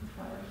 that's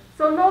wild.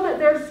 So know that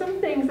there's some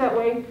things that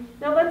way.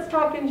 Now let's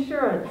talk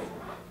insurance.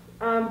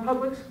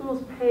 Public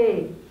schools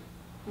pay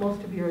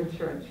most of your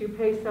insurance. You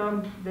pay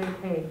some, they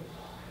pay.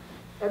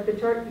 At the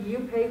you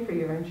pay for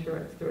your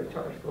insurance through a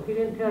charter school. He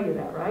didn't tell you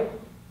that, right?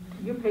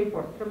 You pay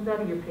for it. It comes out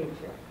of your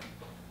paycheck.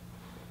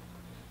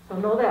 So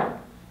know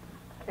that,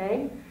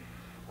 okay?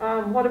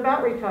 What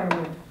about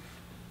retirement?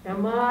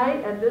 Am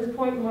I, at this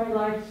point in my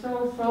life,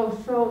 so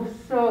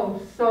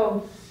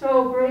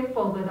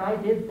grateful that I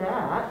did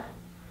that,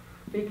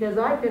 because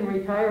I can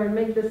retire and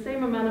make the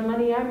same amount of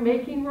money I'm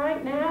making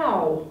right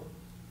now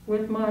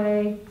with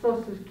my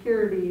Social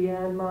Security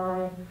and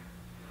my,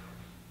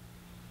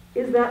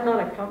 is that not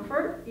a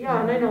comfort? Yeah,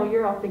 and I know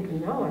you're all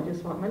thinking, no, I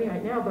just want money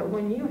right now, but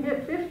when you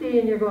hit 50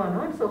 and you're going,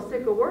 I'm so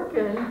sick of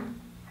working,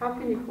 how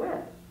can you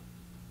quit?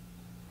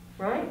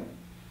 Right?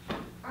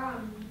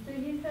 So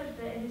you said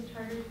that his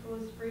charter school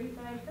is free,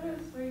 but I could have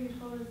sworn you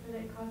told us that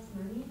it costs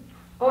money.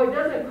 Oh, it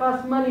doesn't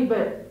cost money,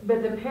 but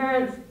the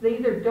parents, they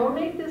either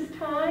donate this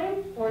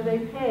time or they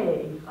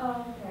pay.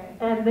 Oh, okay.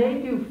 And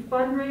they do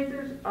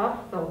fundraisers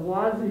up the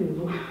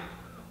wazoo.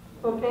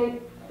 Okay?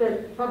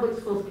 That public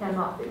schools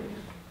cannot do.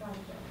 Gotcha.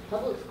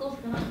 Public schools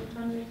cannot do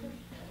fundraisers?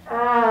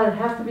 It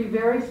has to be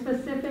very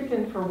specific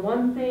and for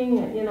one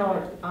thing, you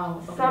know,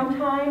 Okay.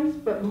 sometimes,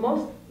 but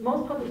most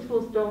public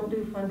schools don't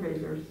do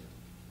fundraisers.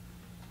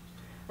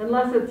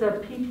 Unless it's a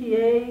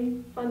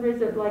PTA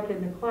fundraiser, like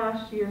in the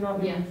class, you're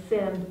not going to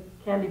send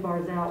candy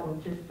bars out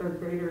with just 3rd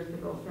graders to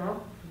go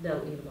sell.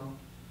 They'll eat them all.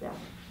 Yeah.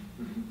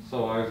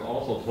 So I was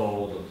also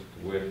told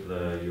with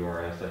the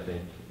URS, I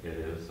think it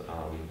is,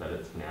 that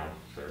it's now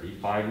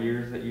 35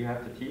 years that you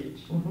have to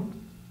teach,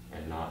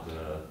 and not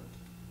the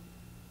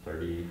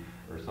 30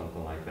 or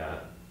something like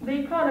that. The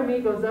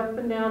economy goes up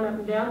and down, up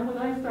and down. When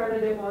I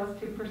started, it was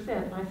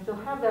 2%. I still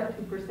have that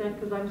 2%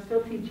 because I'm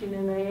still teaching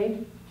in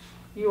a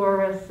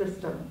URS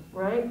system,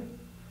 right?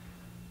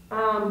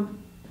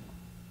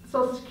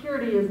 Social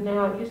Security is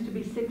now, it used to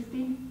be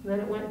 60, then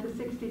it went to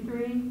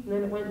 63,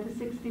 then it went to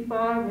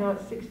 65, now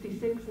it's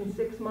 66 in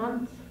 6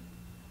 months.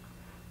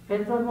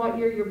 Depends on what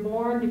year you're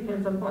born,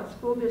 depends on what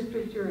school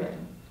district you're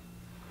in.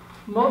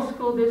 Most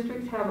school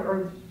districts have,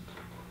 or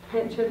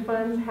pension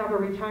funds have a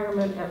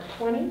retirement at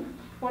 20,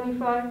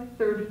 25,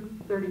 30,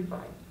 35.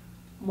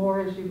 More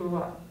as you go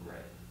up.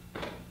 Right.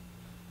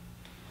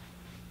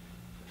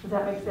 Does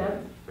that make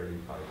sense?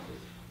 35 is,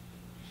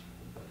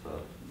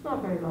 that's It's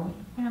not very long.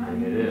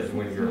 and it is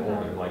when you're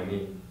older like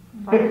me.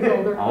 I was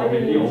older. I'll I be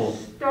didn't old.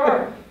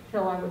 start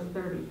till I was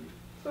 30.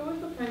 So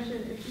with the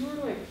pension, if you were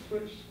to like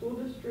switch school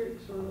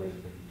districts or like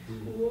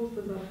schools,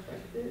 does that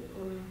affect it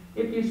or?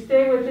 If you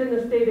stay within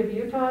the state of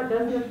Utah, it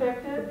doesn't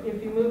affect it.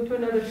 If you move to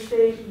another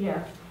state,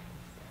 yes.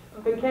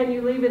 But can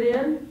you leave it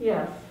in?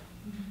 Yes.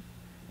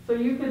 So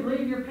you could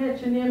leave your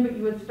pension in, but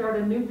you would start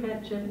a new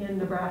pension in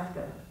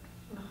Nebraska.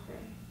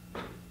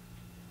 Okay.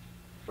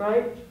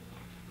 Right?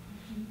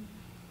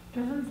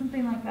 Doesn't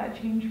something like that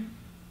change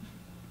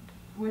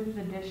with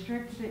the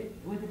districts,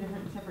 with a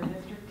different separate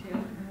district too,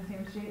 in the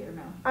same state or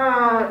no?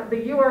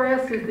 The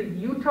URS is the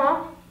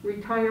Utah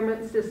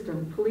Retirement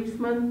System.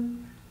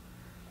 Policemen,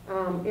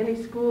 any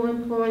school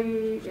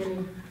employee,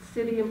 any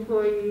city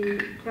employee,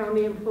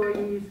 county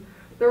employees,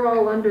 they're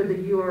all under the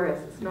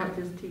URS. It's not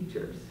just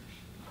teachers.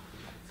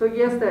 So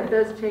yes, that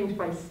does change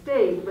by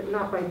state, but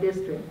not by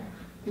district.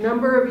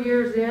 Number of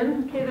years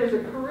in, okay, there's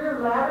a career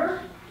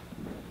ladder.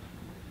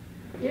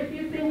 If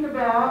you think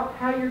about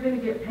how you're going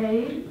to get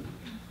paid,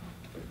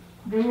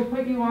 they will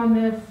put you on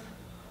this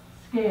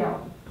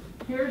scale.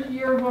 Here's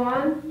year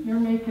 1, you're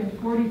making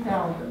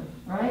 $40,000,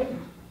 right?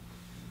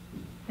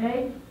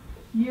 Okay?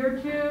 Year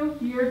 2,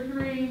 year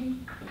 3,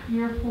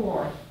 year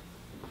 4.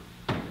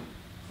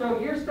 So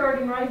you're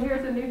starting right here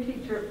as a new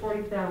teacher at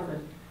 $40,000.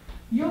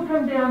 You'll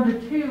come down to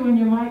 2 and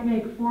you might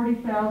make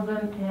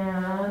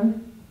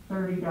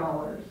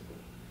 $40,030.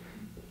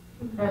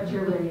 That's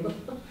your raise.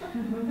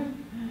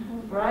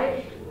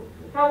 Right?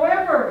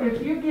 However,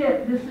 if you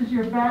get, this is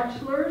your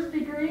bachelor's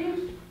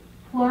degree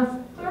plus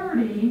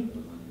 30,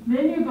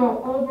 then you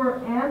go over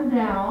and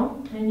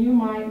down and you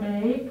might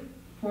make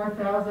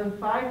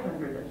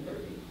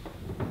 $4,530.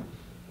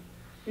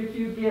 If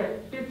you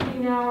get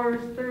 15 hours,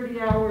 30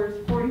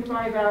 hours,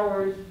 45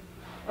 hours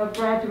of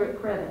graduate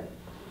credit.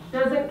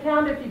 Doesn't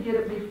count if you get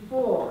it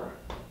before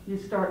you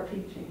start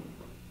teaching.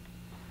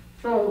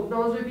 So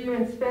those of you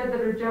in SPED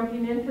that are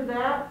jumping into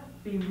that,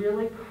 be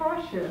really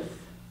cautious.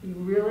 Be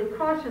really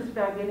cautious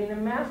about getting a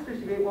master's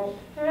degree. It won't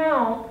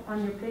count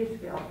on your pay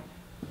scale.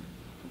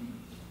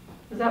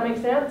 Does that make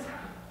sense?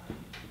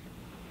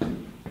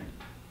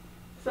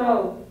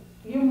 So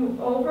you move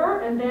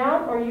over and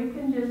down, or you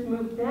can just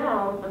move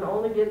down and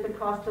only get the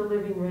cost of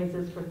living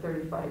raises for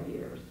 35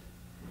 years.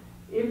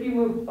 If you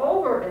move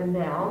over and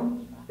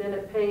down, then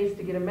it pays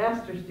to get a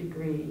master's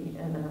degree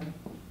and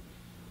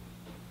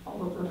all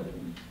those other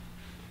things.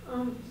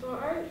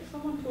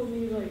 Someone told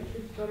me like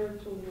it's better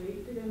to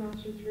wait to get a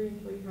master's degree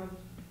until you have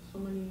so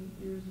many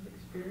years of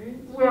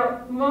experience.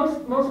 Well,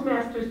 most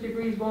master's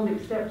degrees won't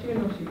accept you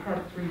unless you've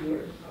had 3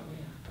 years.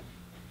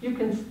 You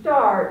can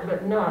start,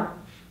 but not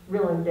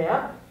real in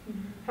depth.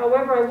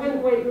 However, I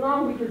wouldn't wait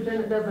long because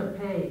then it doesn't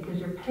pay, because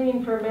you're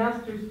paying for a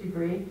master's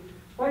degree.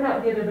 Why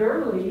not get it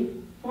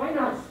early? Why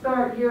not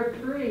start year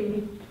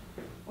 3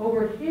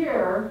 over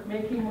here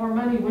making more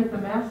money with a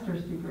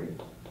master's degree?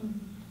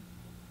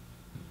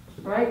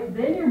 Right?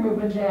 Then you're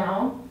moving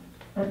down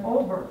and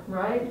over,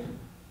 right?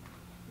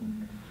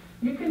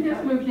 You can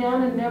just move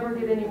down and never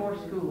get any more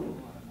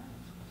schooling,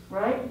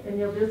 right? And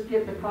you'll just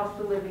get the cost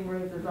of living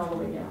raises all the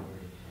way down.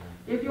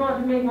 If you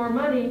want to make more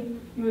money,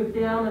 you move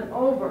down and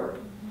over.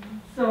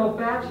 So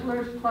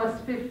bachelor's plus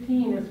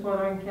 15 is what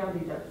Orange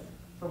County does.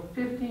 So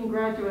 15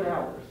 graduate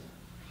hours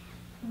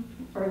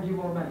earns you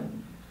more money.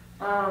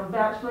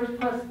 Bachelor's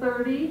plus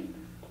 30,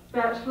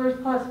 bachelor's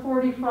plus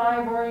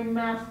 45, or a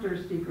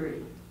master's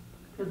degree.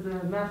 Because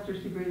the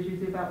master's degree is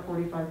usually about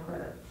 45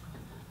 credits.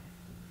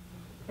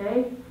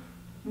 Okay?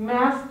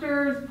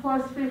 Master's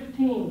plus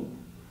 15,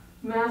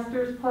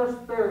 master's plus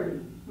 30,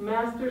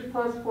 master's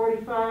plus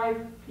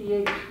 45,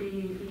 PhD,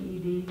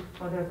 EED,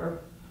 whatever.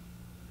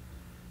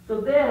 So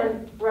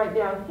then, right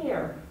down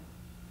here,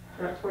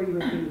 that's where you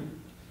would be.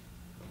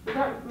 Does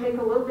that make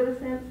a little bit of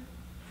sense?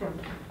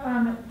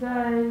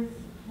 Does,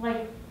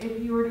 like,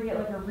 if you were to get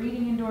like a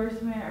reading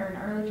endorsement or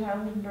an early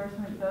childhood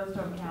endorsement, those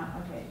don't count?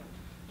 Okay.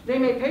 They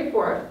may pay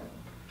for it.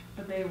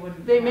 But they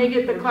wouldn't. They may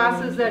get the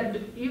classes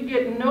that you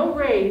get no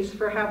raise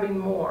for having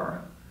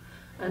more,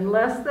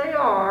 unless they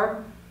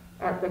are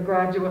at the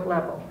graduate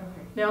level.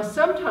 Okay. Now,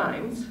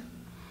 sometimes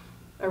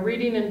a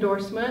reading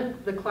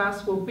endorsement, the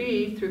class will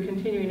be through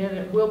continuing ed,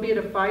 it will be at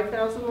a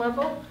 5,000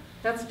 level.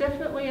 That's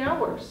definitely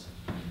hours,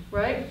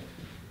 right?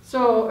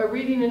 So a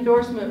reading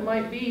endorsement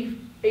might be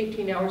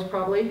 18 hours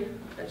probably.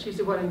 That's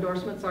usually what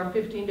endorsements are,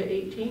 15 to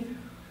 18.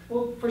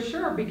 Well, for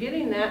sure, be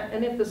getting that,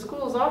 and if the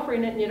school's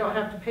offering it and you don't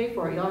have to pay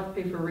for it, you'll have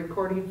to pay for a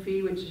recording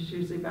fee, which is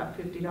usually about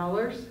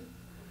 $50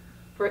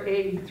 for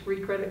a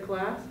 3-credit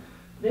class,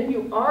 then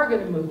you are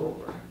going to move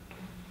over.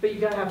 But you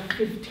got to have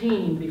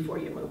 15 before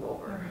you move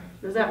over.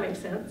 Does that make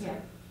sense?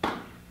 Yeah.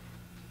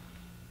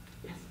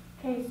 Yes.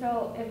 Okay,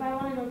 so if I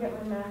want to go get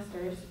my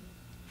master's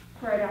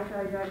right after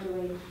I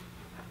graduate,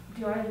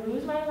 do I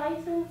lose my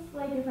license?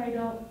 Like if I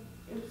don't?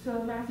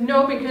 So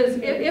no, because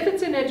if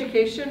it's in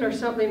education or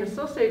something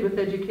associated with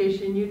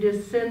education, you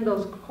just send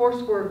those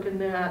coursework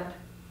and that,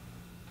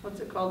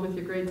 what's it called with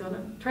your grades on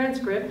it?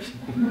 Transcript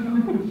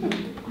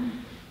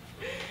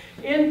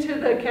into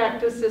the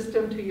Cactus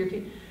system to your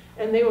team.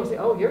 And they will say,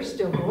 oh, you're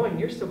still going,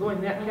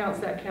 that counts,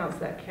 that counts,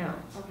 that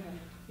counts. Okay.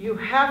 You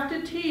have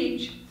to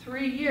teach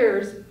 3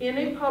 years in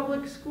a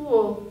public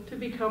school to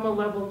become a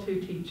level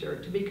 2 teacher,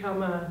 to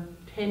become a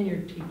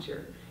tenured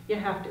teacher. You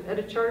have to. At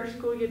a charter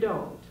school, you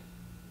don't.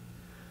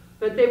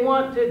 But they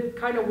want to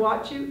kind of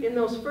watch you. In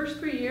those first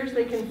 3 years,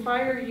 they can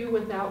fire you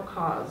without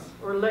cause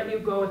or let you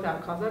go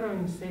without cause. I don't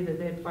even say that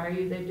they'd fire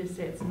you. They just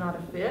say it's not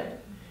a fit.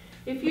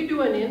 If you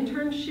do an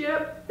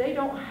internship, they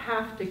don't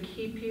have to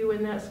keep you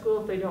in that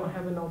school if they don't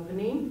have an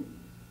opening.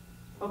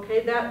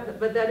 Okay,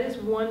 but that is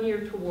 1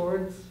 year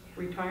towards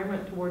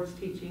retirement, towards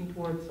teaching,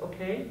 towards,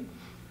 okay?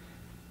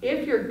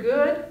 If you're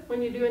good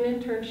when you do an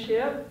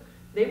internship,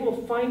 they will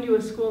find you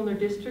a school in their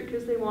district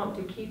because they want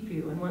to keep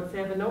you. And once they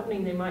have an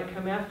opening, they might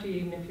come after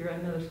you, even if you're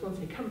at another school, and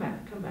say, come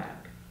back, come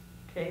back.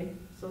 Okay,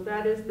 so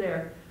that is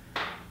there.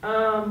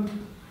 3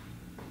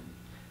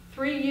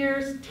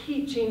 years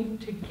teaching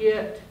to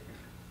get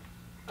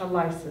a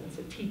license,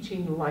 a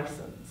teaching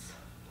license.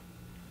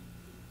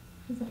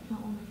 Is that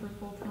not only for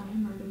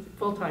full-time, or does it?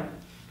 Full-time.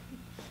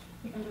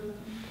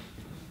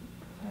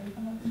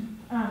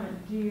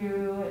 Do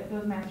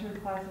those master's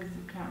classes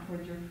count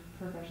towards your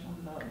professional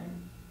development?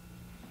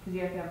 Because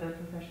you have to have the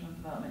professional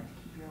development to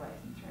keep your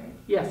license, right?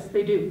 Yes,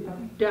 they do,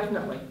 Okay.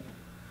 definitely.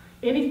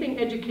 Anything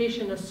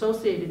education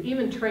associated,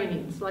 even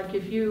trainings, like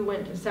if you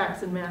went to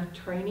Saxon Math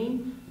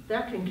training,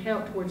 that can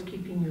count towards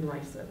keeping your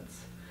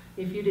license.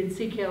 If you did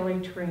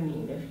CKLA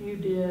training, if you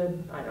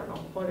did, I don't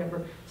know,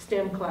 whatever,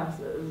 STEM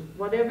classes,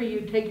 whatever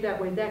you take that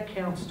way, that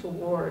counts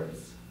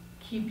towards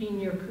keeping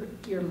your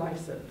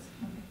license.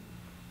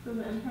 Does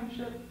the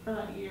internship for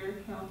that year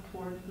count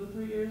towards the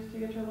 3 years to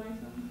get your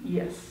license?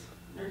 Yes,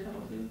 Or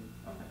total too?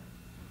 Okay.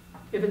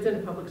 if it's in a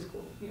public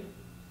school. Yeah.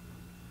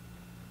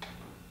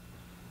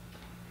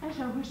 I just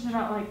have a question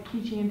about like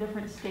teaching in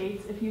different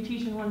states. If you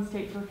teach in one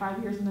state for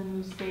 5 years and then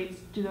move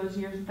states, do those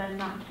years then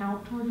not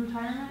count towards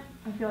retirement?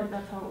 I feel like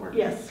that's how it works.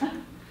 Yes,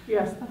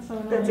 yes, That's so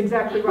annoying. that's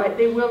exactly right.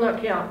 They will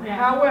not count. Yeah.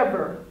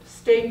 However,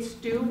 states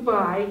do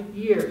by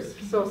years.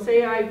 So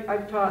say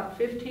I've taught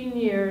 15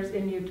 years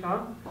in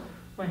Utah.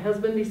 My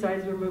husband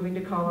decides we're moving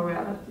to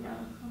Colorado. Yeah.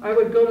 I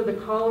would go to the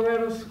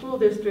Colorado school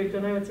district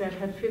and I would say I've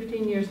had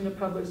 15 years in a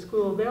public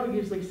school. They'll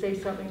usually say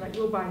something like,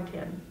 we'll buy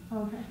 10.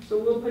 Okay. So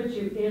we'll put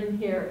you in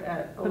here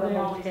at a But they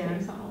level always 10.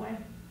 take some away,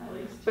 at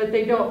least. But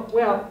they don't,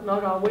 well,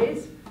 not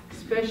always,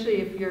 especially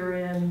if you're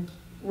in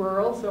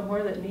rural,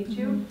 somewhere that needs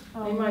you.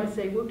 Oh, They might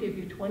say, we'll give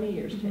you 20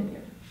 years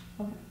tenure.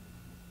 Okay.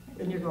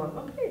 And you're going,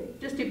 okay,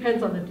 just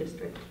depends on the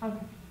district.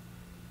 Okay.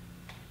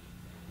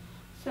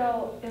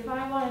 So if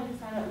I wanted to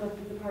sign up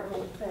with the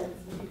Department of Defense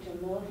and teach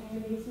on military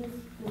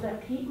bases, does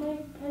that keep my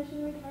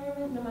pension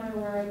retirement no matter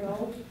where I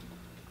go?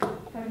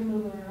 If I can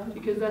move around?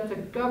 Because that's a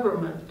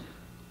government.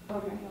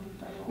 Okay.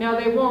 Now,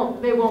 they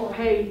won't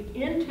pay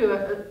into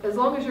it, as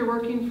long as you're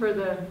working for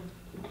the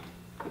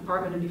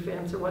Department of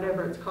Defense or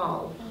whatever it's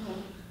called.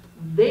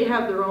 They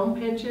have their own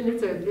pension.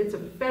 It's a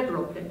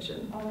federal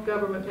pension,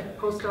 government,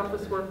 post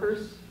office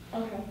workers.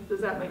 Okay.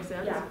 Does that make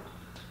sense? Yeah.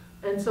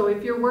 And so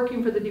if you're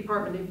working for the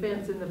Department of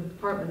Defense in the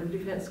Department of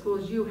Defense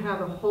schools, you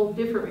have a whole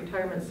different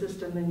retirement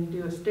system than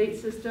you do a state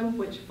system,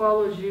 which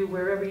follows you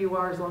wherever you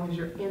are as long as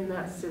you're in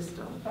that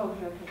system.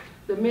 Okay.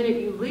 The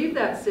minute you leave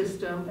that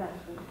system, That's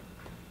good.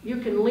 you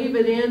can leave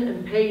it in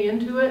and pay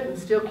into it and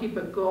still keep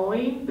it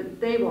going,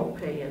 but they won't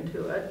pay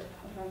into it.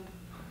 Okay.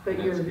 But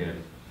That's good.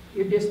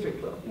 your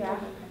district will. Yeah.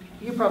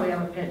 You probably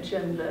have a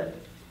pension that,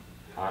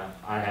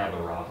 I have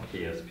a Roth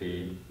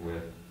TSP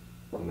with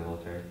the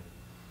military.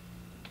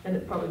 and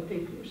it probably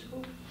paid for your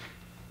school.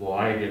 Well,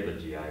 I get the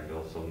GI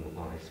Bill, so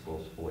my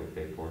school's fully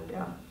paid for.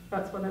 Yeah,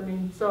 that's what I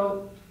mean.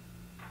 So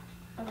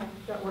Okay.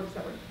 that works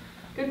that way.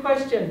 Good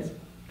questions.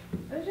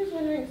 I was just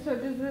wondering, so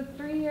does the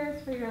 3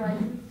 years for your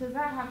license, does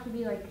that have to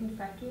be like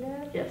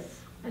consecutive?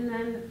 Yes. And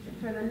then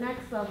for the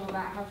next level,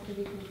 that has to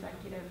be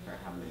consecutive for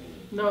how many?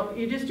 No,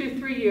 you just do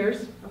 3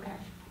 years. Okay.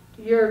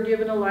 You're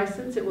given a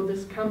license. It will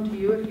just come to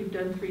you if you've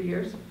done 3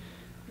 years.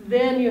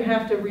 Then you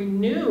have to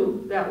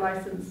renew that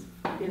license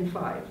in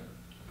 5.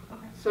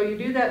 Okay. So you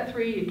do that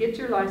 3, you get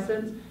your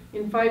license.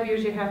 In 5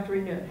 years, you have to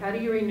renew it. How do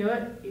you renew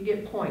it? You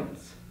get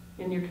points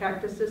in your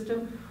cactus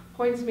system.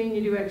 Points mean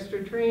you do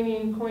extra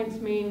training. Points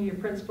mean your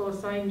principal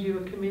assigns you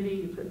a committee.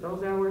 You put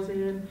those hours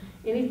in.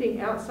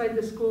 Anything outside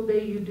the school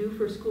day you do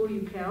for school,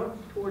 you count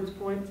towards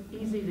points.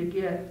 Easy to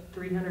get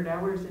 300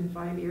 hours in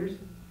 5 years.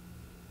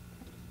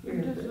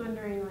 I'm just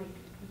wondering, like,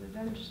 because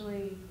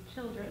eventually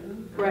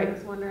children, Right. I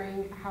was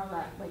wondering how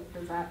that, like,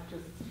 does that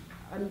just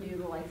undo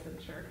the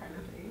licensure kind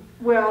of thing?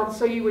 Well,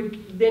 so you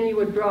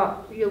would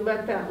drop, you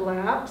let that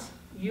lapse.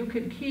 You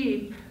could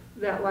keep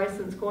that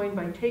license going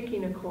by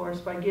taking a course,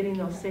 by getting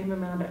those same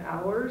amount of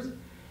hours.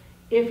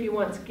 If you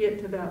once get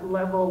to that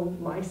level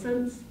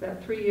license,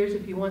 that 3 years,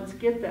 if you once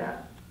get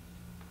that,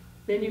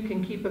 then you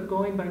can keep it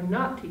going by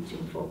not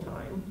teaching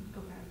full-time.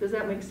 Okay. Does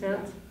that make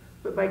sense?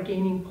 But by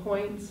gaining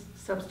points,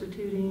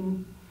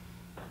 substituting,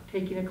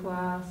 taking a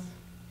class,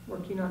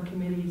 working on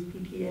committees,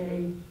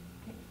 PTA,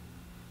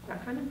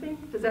 that kind of thing.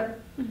 Does that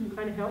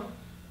kind of help?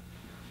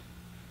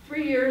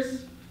 3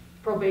 years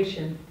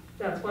probation.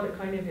 That's what it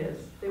kind of is.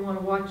 They want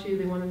to watch you.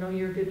 They want to know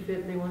you're a good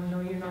fit. They want to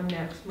know you're not an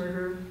axe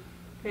murderer.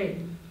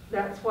 Okay,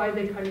 that's why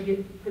they kind of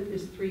put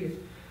this 3 years.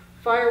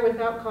 Fire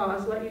without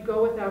cause, let you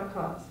go without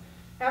cause.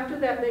 After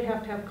that, they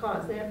have to have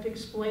cause. They have to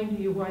explain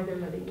to you why they're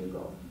letting you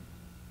go.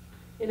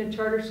 In a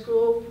charter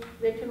school,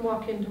 they can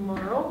walk in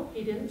tomorrow,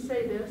 he didn't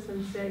say this,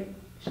 and say,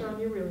 Sean,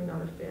 you're really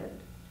not a fit.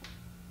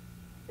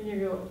 And you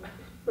go,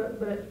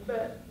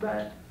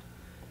 but.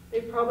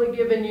 They've probably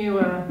given you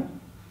a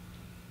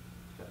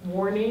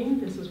warning,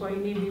 this is what you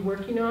need to be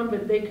working on,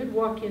 but they could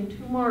walk in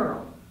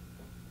tomorrow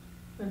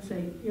and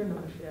say, you're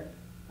not a fit.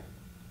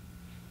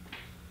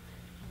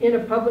 In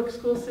a public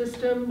school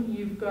system,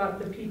 you've got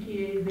the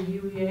PTA, the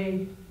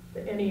UEA,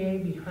 the NEA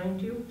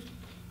behind you.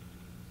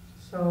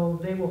 So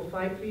they will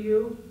fight for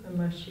you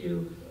unless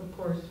you, of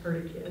course,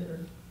 hurt a kid or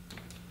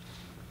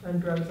run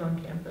drugs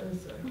on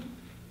campus or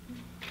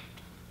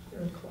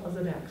you're a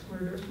closet axe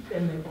murderer,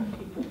 then they won't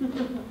keep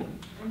you.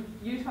 And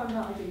you talk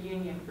about like a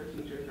union for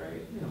teachers,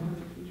 right? You don't have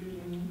a teachers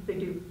union? They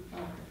do.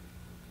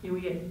 Okay.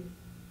 UEA,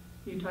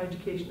 Utah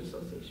Education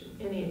Association,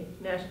 NEA,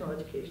 National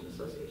Education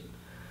Association,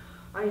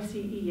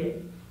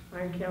 ICEA,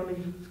 Iron County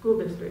School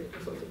District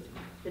Association,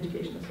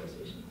 Education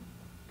Association.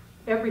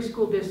 Every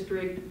school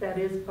district that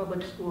is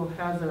public school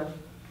has a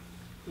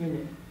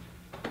union.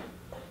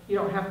 You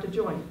don't have to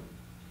join.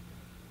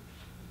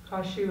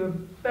 Costs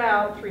you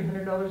about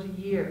 $300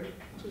 a year,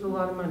 which is a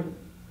lot of money.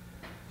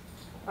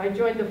 I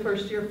joined the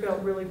first year,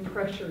 felt really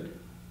pressured.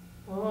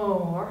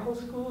 Oh, our whole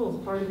school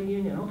is part of the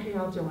union. Okay,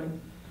 I'll join.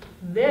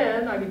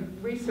 Then I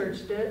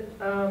researched it.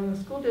 The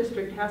school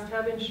district has to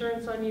have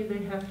insurance on you.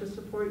 They have to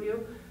support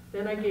you.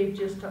 Then I gave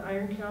just to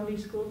Iron County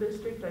School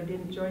District. I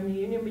didn't join the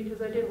union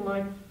because I didn't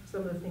like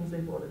some of the things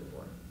they voted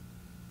for.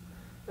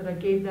 But I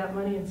gave that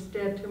money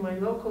instead to my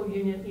local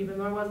union, even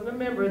though I wasn't a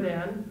member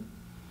then,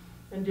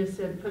 and just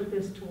said, put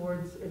this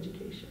towards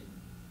education.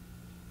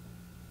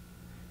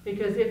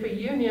 Because if a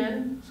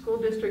union, school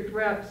district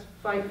reps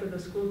fight for the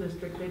school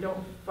district, they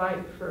don't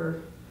fight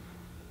for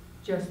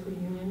just the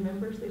union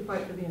members, they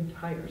fight for the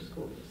entire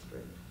school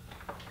district.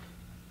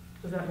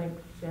 Does that make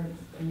sense?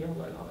 And you'll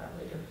learn all that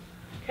later.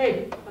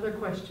 Okay, other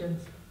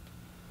questions?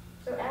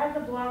 So as a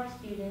block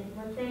student,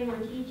 let's say we're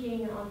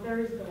teaching on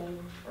Thursday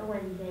or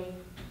Wednesday,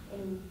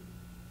 and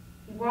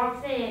he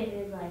walks in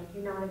and is like,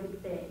 you're not a good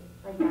fit.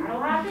 Like,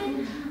 that'll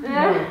happen?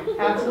 No,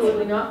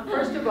 absolutely not.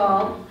 First of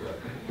all,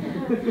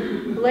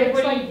 Blake's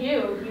What like, do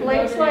you do? You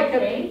Blake's go the like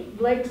next day?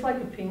 Blake's like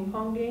a ping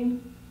pong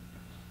game.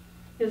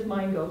 His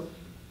mind goes.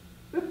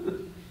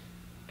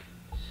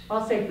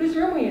 I'll say, whose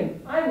room are we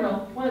in? I don't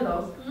know, one of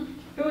those.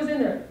 Who was in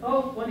there?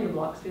 Oh, one of your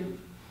block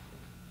students.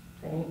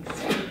 Thanks.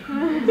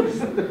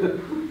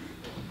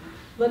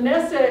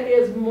 Lanessa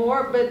is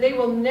more, but they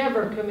will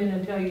never come in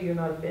and tell you you're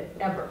not a fit,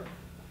 ever,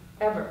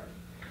 ever.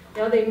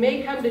 Now, they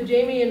may come to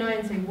Jamie and I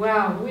and say,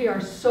 wow, we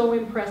are so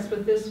impressed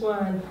with this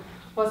one.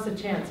 What's the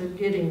chance of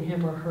getting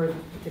him or her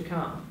to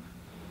come?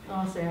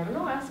 I'll say, I don't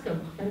know, ask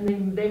them.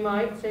 And they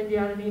might send you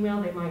out an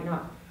email, they might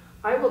not.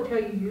 I will tell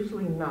you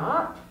usually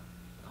not,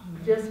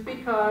 just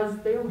because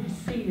they only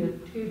see you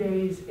 2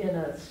 days in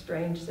a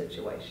strange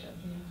situation.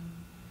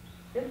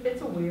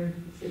 It's a weird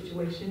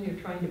situation, you're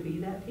trying to be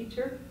that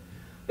teacher.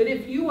 But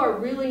if you are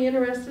really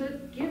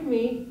interested,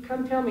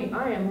 come tell me,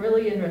 I am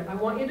really interested. I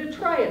want you to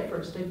try it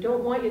first. I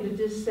don't want you to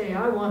just say,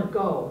 I want to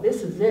go,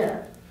 this is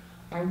it.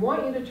 I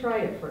want you to try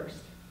it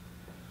first.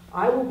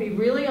 I will be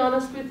really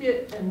honest with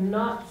you and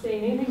not say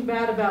anything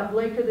bad about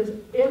Blake or this.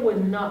 It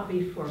would not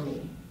be for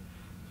me.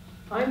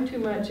 I'm too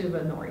much of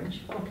an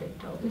orange. Okay,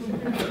 I'll just say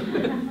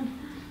that.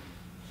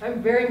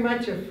 I'm very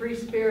much a free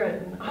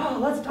spirit and, oh,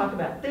 let's talk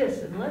about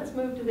this and let's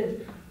move to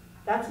this.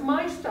 That's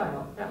my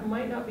style. That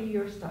might not be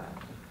your style.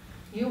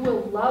 You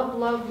will love,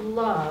 love,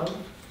 love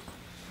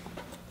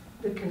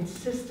the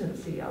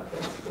consistency of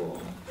this school.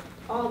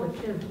 All the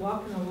kids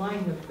walk in a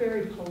line, they're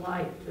very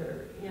polite,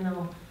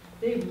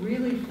 they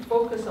really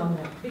focus on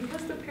that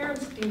because the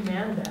parents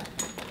demand that.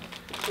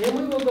 Then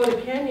we will go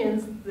to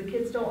Kenyans, the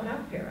kids don't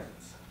have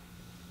parents.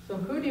 So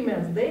who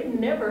demands? They've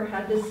never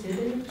had to sit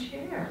in a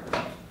chair.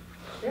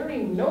 They don't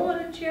even know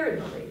what a chair is.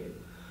 No, they do.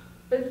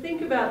 But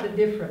think about the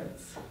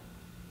difference.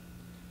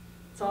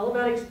 It's all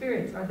about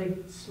experience. Are they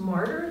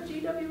smarter at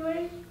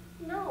GWA?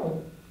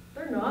 No,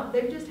 they're not.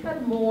 They've just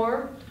had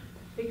more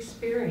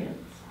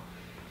experience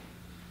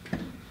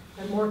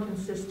and more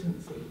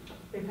consistency.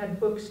 They've had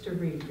books to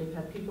read. They've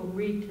had people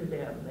read to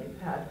them. They've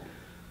had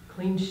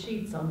clean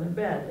sheets on their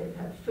bed. They've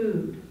had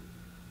food.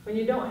 When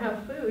you don't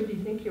have food, do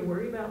you think you're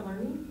worried about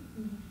learning?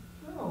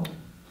 No.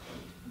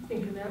 I'm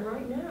thinking that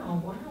right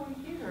now. Why are we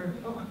here?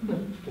 Oh.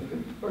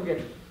 We're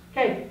good.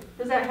 Okay,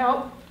 does that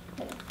help?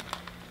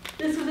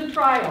 This is a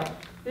trial.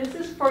 This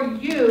is for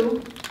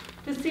you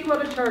to see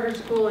what a charter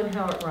school and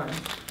how it runs.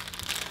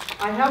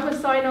 I have a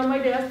sign on my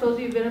desk. Those of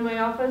you who've been in my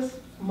office,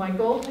 my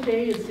goal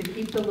today is to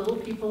keep the little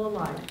people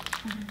alive.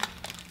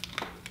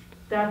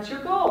 That's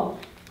your goal.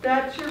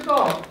 That's your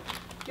goal.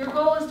 Your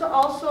goal is to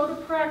also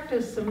to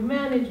practice some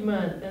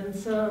management and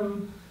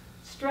some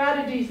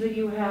strategies that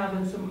you have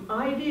and some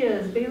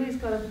ideas. Bailey's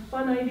got a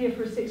fun idea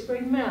for 6th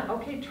grade math.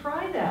 Okay,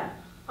 try that.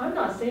 I'm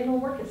not saying it'll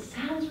work. It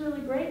sounds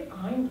really great.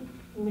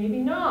 Maybe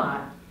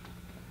not.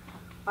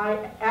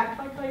 I act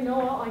like I know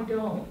all. I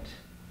don't.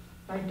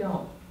 I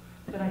don't.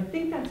 But I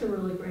think that's a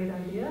really great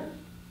idea.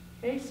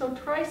 Okay, so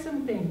try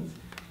some things.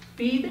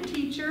 Be the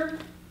teacher,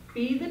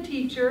 be the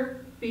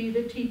teacher, be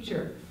the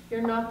teacher.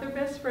 You're not their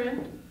best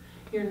friend.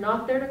 You're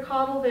not there to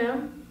coddle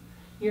them.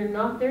 You're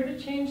not there to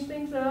change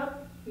things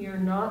up. You're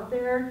not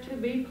there to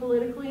be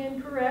politically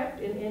incorrect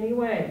in any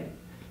way.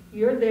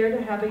 You're there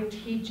to have a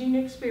teaching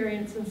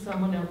experience in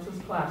someone else's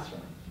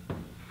classroom.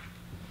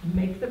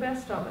 Make the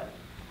best of it.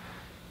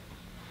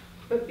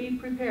 But be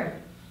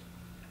prepared.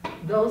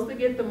 Those that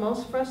get the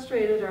most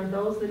frustrated are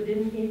those that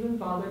didn't even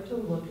bother to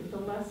look at the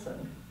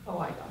lesson. Oh,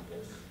 I got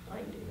this. I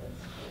can do this.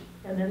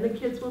 And then the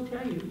kids will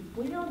tell you,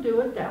 we don't do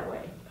it that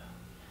way.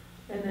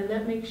 And then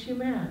that makes you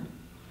mad.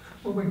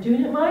 Well, we're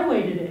doing it my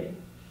way today.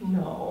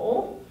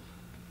 No.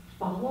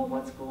 Follow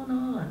what's going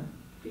on.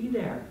 Be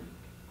there.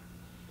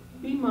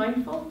 Be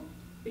mindful.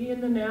 Be in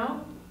the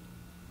now.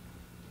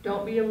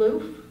 Don't be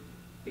aloof.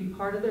 Be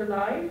part of their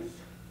lives.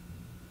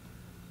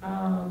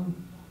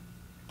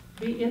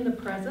 Be in the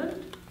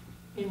present.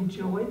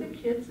 Enjoy the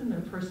kids and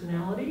their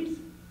personalities.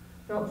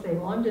 Don't say,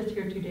 well, I'm just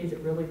here 2 days. It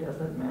really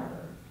doesn't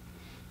matter.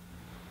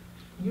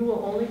 You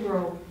will only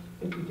grow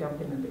if you jump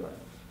in and do it.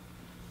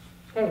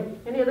 Okay,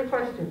 any other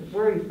questions,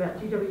 worries about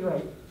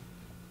GWA?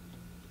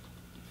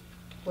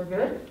 We're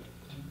good?